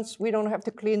month, we don't have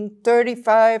to clean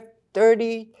 35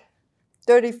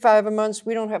 a month,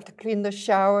 we don't have to clean the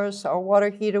showers. Our water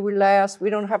heater will last. We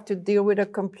don't have to deal with a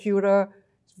computer.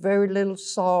 Very little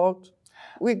salt.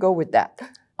 We go with that.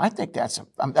 I think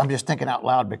I'm just thinking out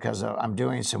loud because I'm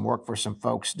doing some work for some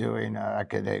folks I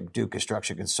could do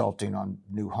construction consulting on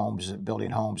new homes, building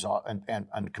homes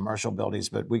and commercial buildings,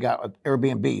 but we got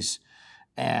Airbnbs.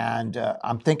 And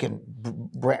I'm thinking,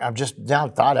 I've just now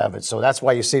thought of it, so that's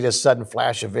why you see this sudden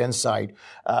flash of insight.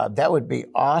 That would be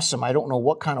awesome. I don't know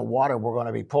what kind of water we're going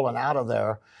to be pulling out of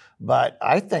there, but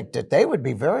I think that they would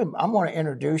be I'm going to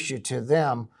introduce you to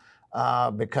them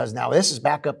because now this is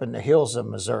back up in the hills of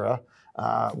Missouri.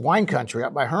 Wine country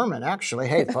up by Herman, actually.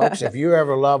 Hey, folks, if you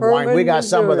ever love wine, we Herman, got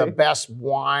some of the Missouri. best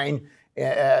wine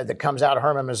that comes out of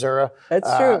Herman, Missouri. That's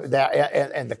true.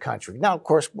 And the country. Now, of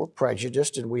course, we're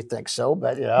prejudiced and we think so,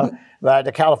 but but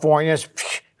the Californians.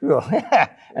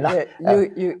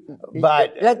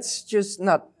 But let's just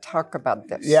not talk about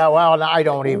this. yeah, well, I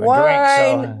don't even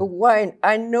drink. So. Wine.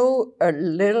 I know a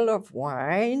little of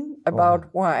wine,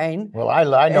 about wine. Well,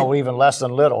 I know even less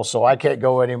than little, so I can't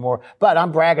go anymore. But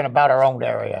I'm bragging about our own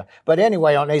area. But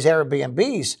anyway, on these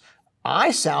Airbnbs,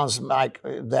 sounds like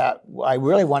that. I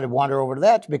really want to wander over to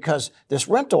that because this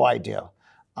rental idea.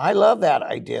 I love that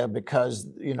idea because,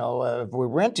 if we're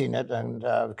renting it and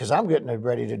because I'm getting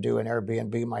ready to do an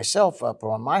Airbnb myself up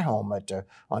on my home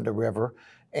on the river.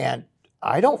 And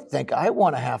I don't think I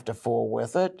want to have to fool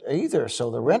with it either.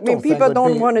 So the rental thing people would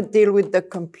don't be, want to deal with the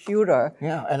computer.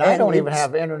 Yeah, and I don't even it's-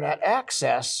 have internet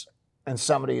access in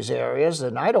some of these areas,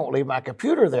 and I don't leave my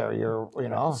computer there.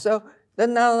 So the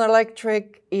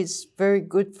non-electric is very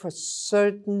good for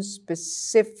certain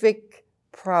specific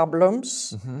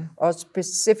problems or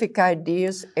specific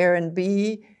ideas,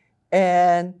 R&B,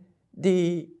 and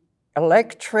the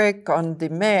electric on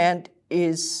demand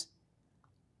is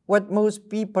what most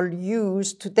people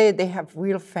use. Today they have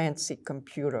real fancy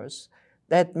computers.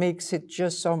 That makes it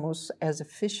just almost as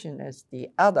efficient as the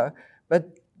other,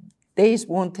 but these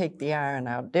won't take the iron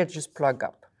out. They'll just plug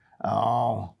up.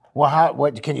 Oh, well,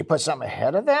 what can you put something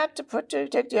ahead of that to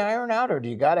take the iron out, or do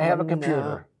you got to have a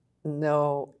computer?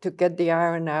 No, to get the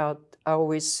iron out, I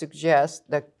always suggest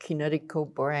the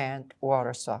Kinetico brand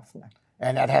water softener.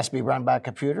 And that has to be run by a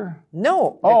computer?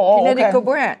 No, the okay. Kinetico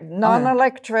brand,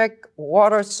 non-electric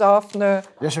water softener.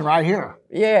 This one right here.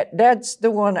 Yeah, that's the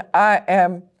one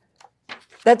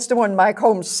that's the one Mike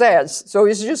Holmes says. So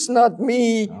it's just not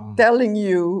me telling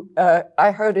you.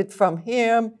 I heard it from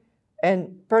him.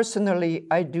 And personally,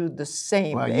 I do the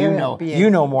same. Well, Airbnb. you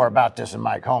know more about this than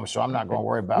Mike Holmes, so I'm not going to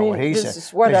worry about what he said. This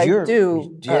is what 'Cause I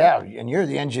do. Yeah, and you're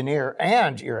the engineer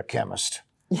and you're a chemist.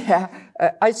 Yeah,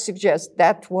 I suggest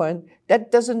that one.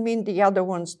 That doesn't mean the other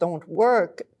ones don't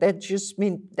work. That just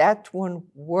means that one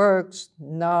works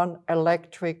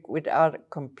non-electric without a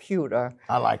computer.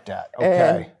 I like that.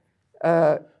 Okay.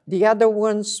 The other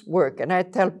ones work. And I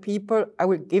tell people, I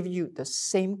will give you the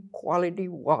same quality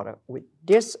water with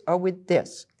this or with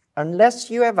this. Unless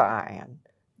you have iron,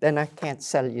 then I can't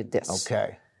sell you this.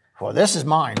 Okay. Well, this is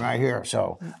mine right here.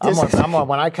 So I'm gonna,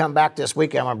 when I come back this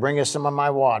weekend, I'm going to bring you some of my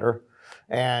water.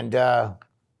 And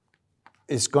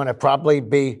it's going to probably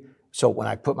be, so when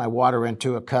I put my water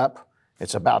into a cup,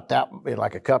 it's about that,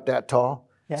 like a cup that tall.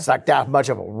 Yeah. It's like that much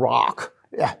of a rock.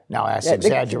 Yeah, now that's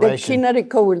exaggeration. The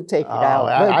Kinetico will take it out.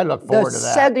 I look forward to that.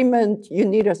 The sediment, you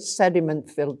need a sediment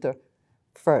filter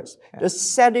first. Yeah. The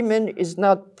sediment is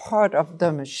not part of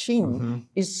the machine.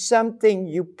 It's something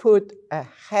you put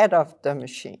ahead of the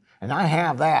machine. And I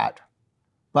have that,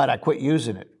 but I quit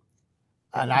using it.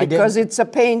 And because it's a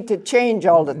pain to change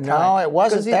all the time. No, it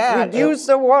wasn't that. It reduced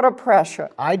the water pressure.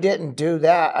 I didn't do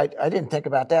that. I didn't think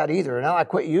about that either. No, I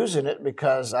quit using it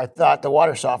because I thought the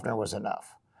water softener was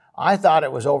enough. I thought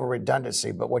it was over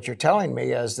redundancy, but what you're telling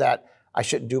me is that I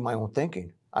shouldn't do my own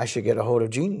thinking. I should get a hold of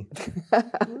Jeanne.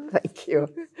 Thank you.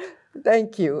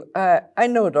 Thank you. I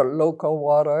know the local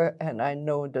water and I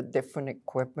know the different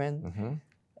equipment.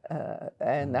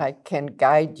 And I can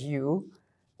guide you.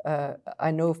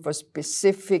 I know for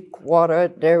specific water,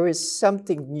 there is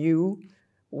something new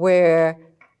where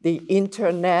the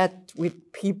internet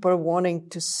with people wanting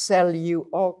to sell you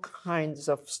all kinds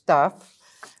of stuff.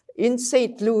 In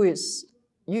St. Louis,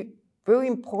 very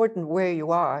important where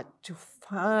you are to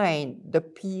find the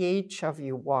pH of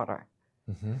your water.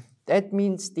 That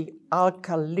means the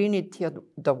alkalinity of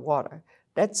the water.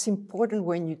 That's important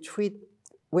when you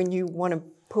want to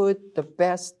put the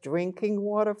best drinking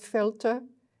water filter.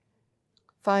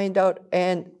 Find out,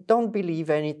 and don't believe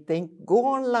anything. Go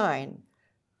online.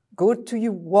 Go to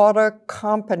your water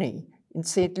company. In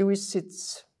St. Louis,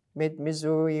 it's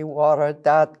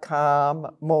MidMissouriWater.com,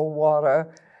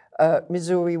 MoWater,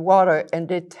 Missouri Water, and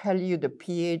they tell you the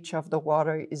pH of the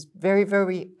water is very,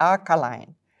 very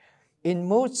alkaline. In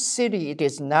most cities, it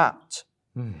is not.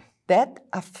 That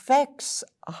affects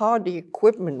how the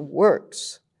equipment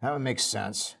works. That would make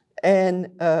sense. And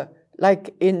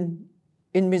like in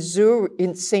Missouri,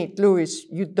 in St. Louis,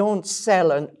 you don't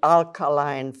sell an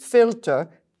alkaline filter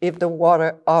if the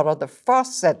water out of the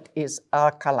faucet is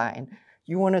alkaline.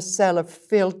 You want to sell a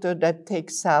filter that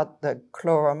takes out the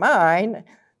chloramine,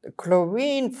 the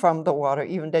chlorine from the water,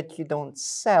 even that you don't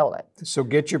sell it. So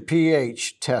get your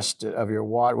pH test of your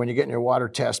water. When you're getting your water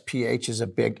test, pH is a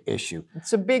big issue.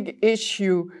 It's a big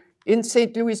issue. In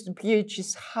St. Louis, the pH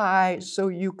is high, so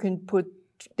you can put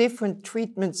different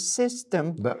treatment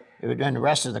system. But in the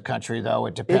rest of the country, though,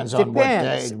 it depends on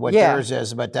what yours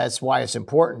is. But that's why it's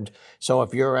important. So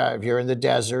if you're in the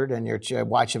desert and you're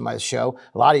watching my show,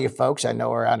 a lot of you folks I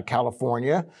know are out in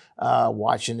California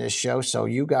watching this show. So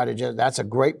you got to that's a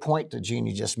great point that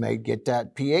Jeanne just made. Get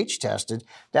that pH tested.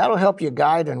 That'll help you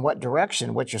guide in what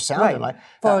direction, what you're sounding like.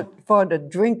 For the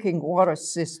drinking water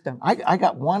system. I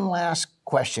got one last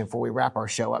question before we wrap our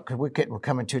show up, because we're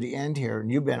coming to the end here,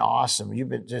 and you've been awesome. You've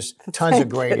been just tons of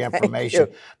great information.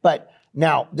 But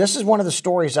now, this is one of the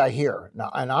stories I hear. Now,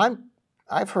 and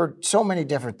I've heard so many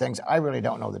different things, I really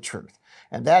don't know the truth.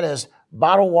 And that is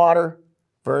bottled water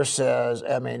versus,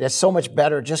 it's so much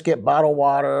better, just get bottled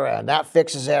water, and that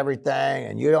fixes everything,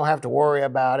 and you don't have to worry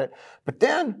about it. But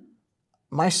then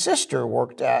my sister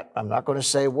worked at, I'm not going to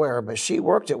say where, but she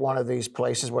worked at one of these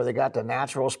places where they got the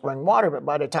natural spring water, but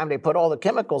by the time they put all the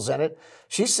chemicals in it,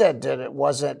 she said that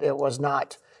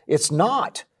it's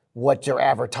not what they're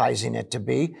advertising it to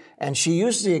be. And she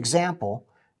used the example,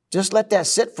 just let that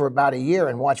sit for about a year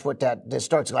and watch what that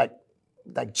starts like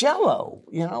Jell-O.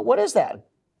 What is that?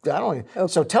 I don't even.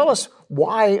 Okay. So tell us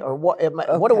why, or what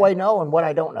do I know and what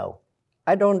I don't know?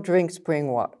 I don't drink spring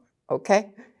water, okay?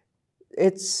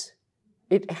 It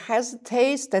has a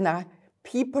taste, and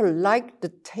people like the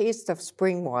taste of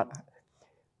spring water.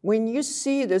 When you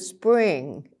see the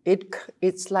spring,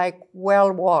 it's like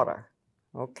well water,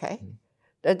 okay?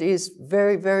 That is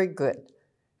very, very good.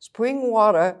 Spring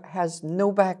water has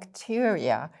no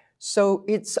bacteria, so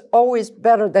it's always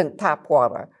better than tap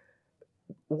water.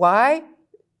 Why?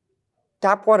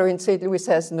 Tap water in St. Louis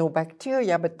has no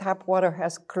bacteria, but tap water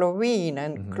has chlorine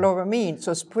and chloramine,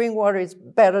 so spring water is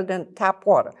better than tap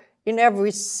water. In every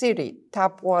city,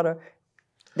 tap water,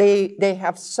 they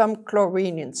have some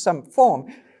chlorine in some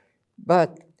form.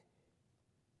 But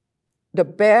the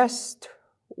best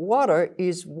water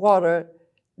is water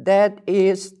that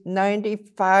is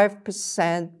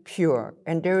 95% pure.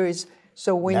 And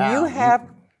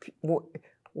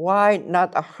why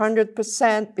not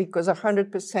 100%? Because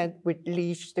 100% would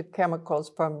leach the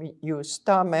chemicals from your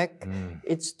stomach.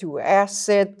 It's too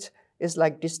acid. It's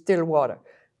like distilled water.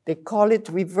 They call it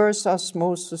reverse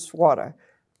osmosis water.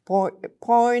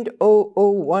 0.001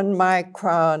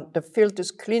 micron, the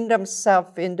filters clean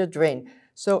themselves in the drain.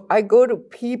 So I go to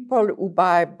people who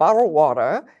buy bottled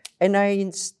water, and I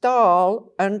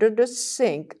install under the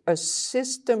sink a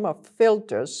system of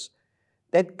filters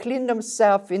that clean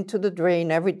themselves into the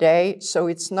drain every day. So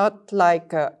it's not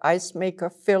like an ice maker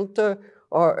filter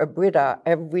or a Brita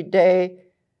every day.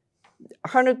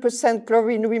 100%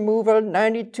 chlorine removal,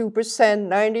 92%,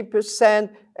 90%,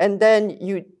 and then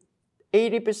you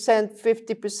 80%,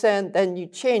 50%, then you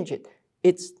change it.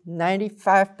 It's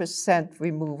 95%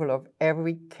 removal of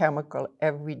every chemical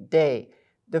every day.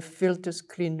 The filters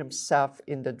clean themselves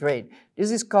in the drain.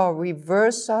 This is called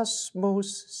reverse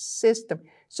osmosis system.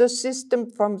 It's a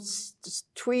system from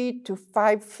 3 to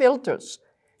 5 filters.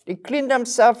 They clean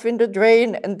themselves in the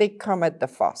drain and they come at the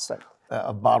faucet.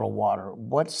 Bottled water.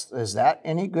 Is that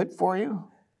any good for you?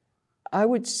 I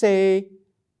would say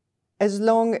as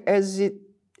long as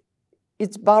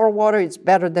it's bottled water, it's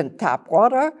better than tap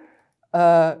water.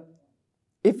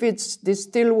 If it's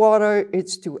distilled water,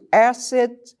 it's too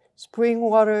acid. Spring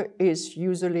water is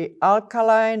usually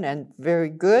alkaline and very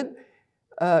good.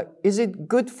 Is it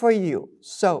good for you?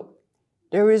 So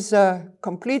there is a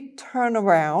complete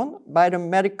turnaround by the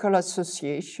Medical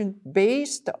Association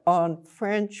based on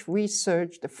French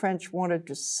research. The French wanted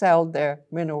to sell their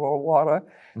mineral water,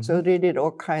 so they did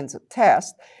all kinds of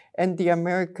tests. And the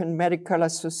American Medical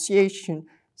Association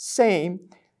saying,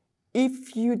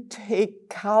 if you take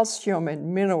calcium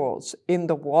and minerals in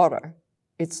the water,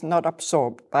 it's not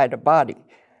absorbed by the body.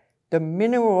 The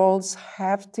minerals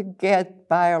have to get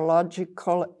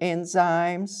biological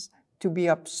enzymes to be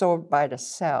absorbed by the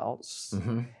cells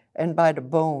and by the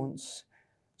bones.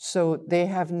 So they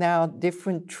have now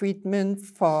different treatment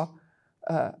for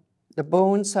the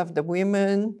bones of the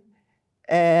women,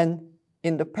 and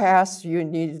in the past you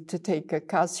needed to take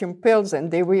calcium pills, and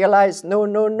they realized, no,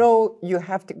 you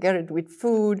have to get it with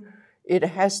food. It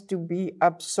has to be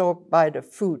absorbed by the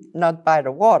food, not by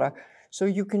the water. So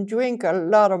you can drink a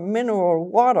lot of mineral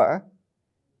water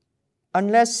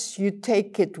unless you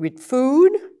take it with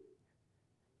food.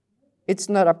 It's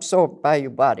not absorbed by your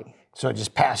body. So it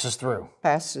just passes through.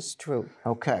 Passes through.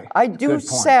 Okay. I do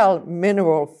sell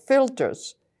mineral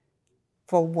filters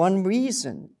for one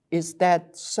reason, is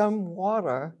that some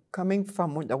water coming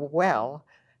from the well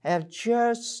have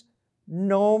just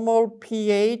normal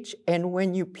pH, and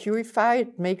when you purify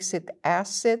it, makes it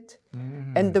acid,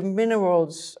 and the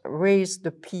minerals raise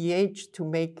the pH to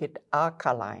make it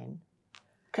alkaline.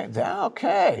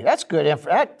 Okay, that's good info.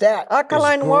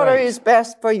 Alkaline water is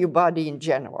best for your body in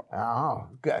general. Oh,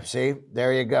 good. See,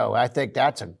 there you go. I think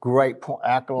that's a great point.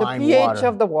 Alkaline water. The pH water.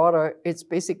 of the water, it's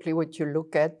basically what you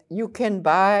look at. You can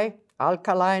buy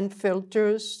alkaline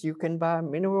filters. You can buy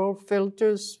mineral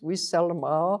filters. We sell them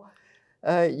all.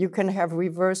 You can have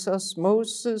reverse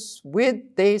osmosis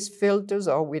with these filters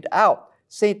or without.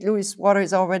 St. Louis water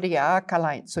is already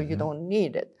alkaline, so you don't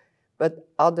need it. But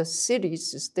other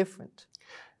cities is different.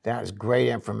 That is great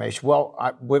information. Well,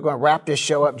 we're going to wrap this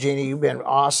show up, Jeanne. You've been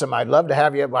awesome. I'd love to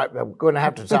have you. I'm going to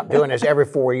have to stop doing this every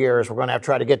 4 years. We're going to have to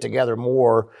try to get together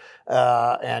more.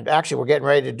 And actually, we're getting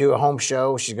ready to do a home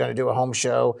show. She's going to do a home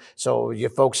show. So you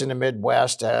folks in the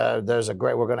Midwest, we're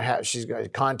going to have, she's going to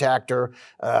contact her.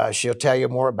 She'll tell you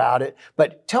more about it.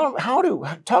 But tell them,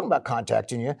 talking about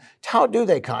contacting you, how do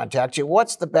they contact you?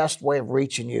 What's the best way of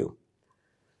reaching you?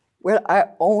 Well, I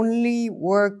only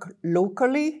work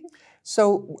locally.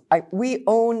 So we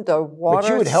own the water center.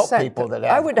 But you would help people that have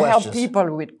questions. I would help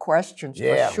people with questions, for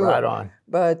sure. Yeah, right on.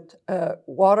 But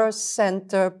Water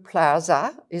Center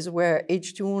Plaza is where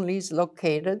H2 Only is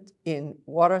located, in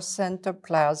Water Center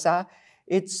Plaza.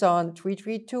 It's on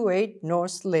 3328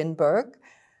 North Lindbergh.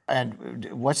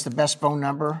 And what's the best phone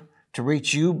number to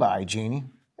reach you by, Jeanne?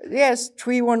 Yes,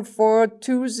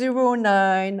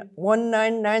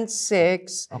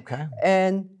 314-209-1996. Okay.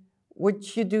 And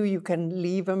what you do, you can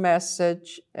leave a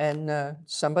message and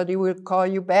somebody will call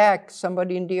you back.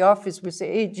 Somebody in the office will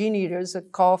say, hey, Jeanne, there's a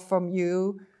call from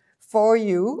you, for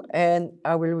you, and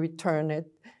I will return it.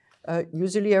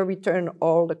 Usually I return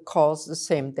all the calls the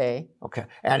same day. Okay.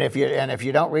 And if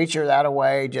you don't reach her that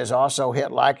way, just also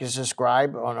hit like and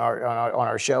subscribe on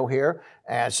our show here,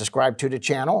 and subscribe to the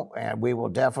channel. And we will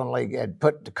definitely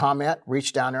put the comment,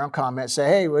 reach down there and comment, say,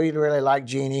 hey, we really like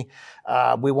Jeanne.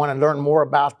 We want to learn more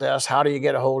about this. How do you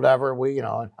get a hold of her?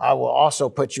 I will also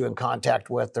put you in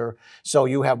contact with her. So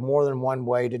you have more than one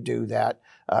way to do that.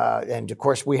 And of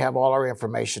course, we have all our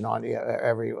information on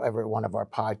every one of our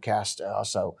podcasts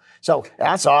also. So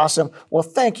that's awesome. Well,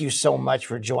 thank you so much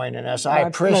for joining us. I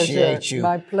appreciate you.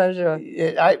 My pleasure.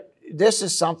 This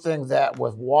is something that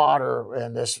with water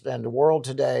and the world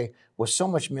today, with so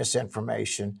much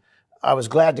misinformation, I was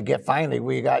glad to get finally,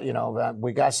 we got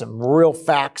some real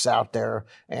facts out there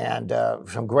and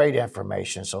some great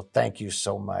information. So thank you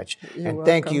so much. You're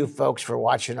Thank welcome. you folks for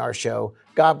watching our show.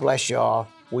 God bless you all.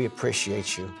 We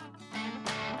appreciate you.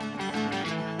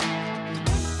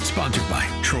 Sponsored by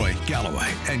Troy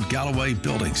Galloway and Galloway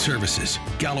Building Services.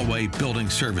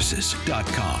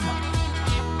 GallowayBuildingServices.com.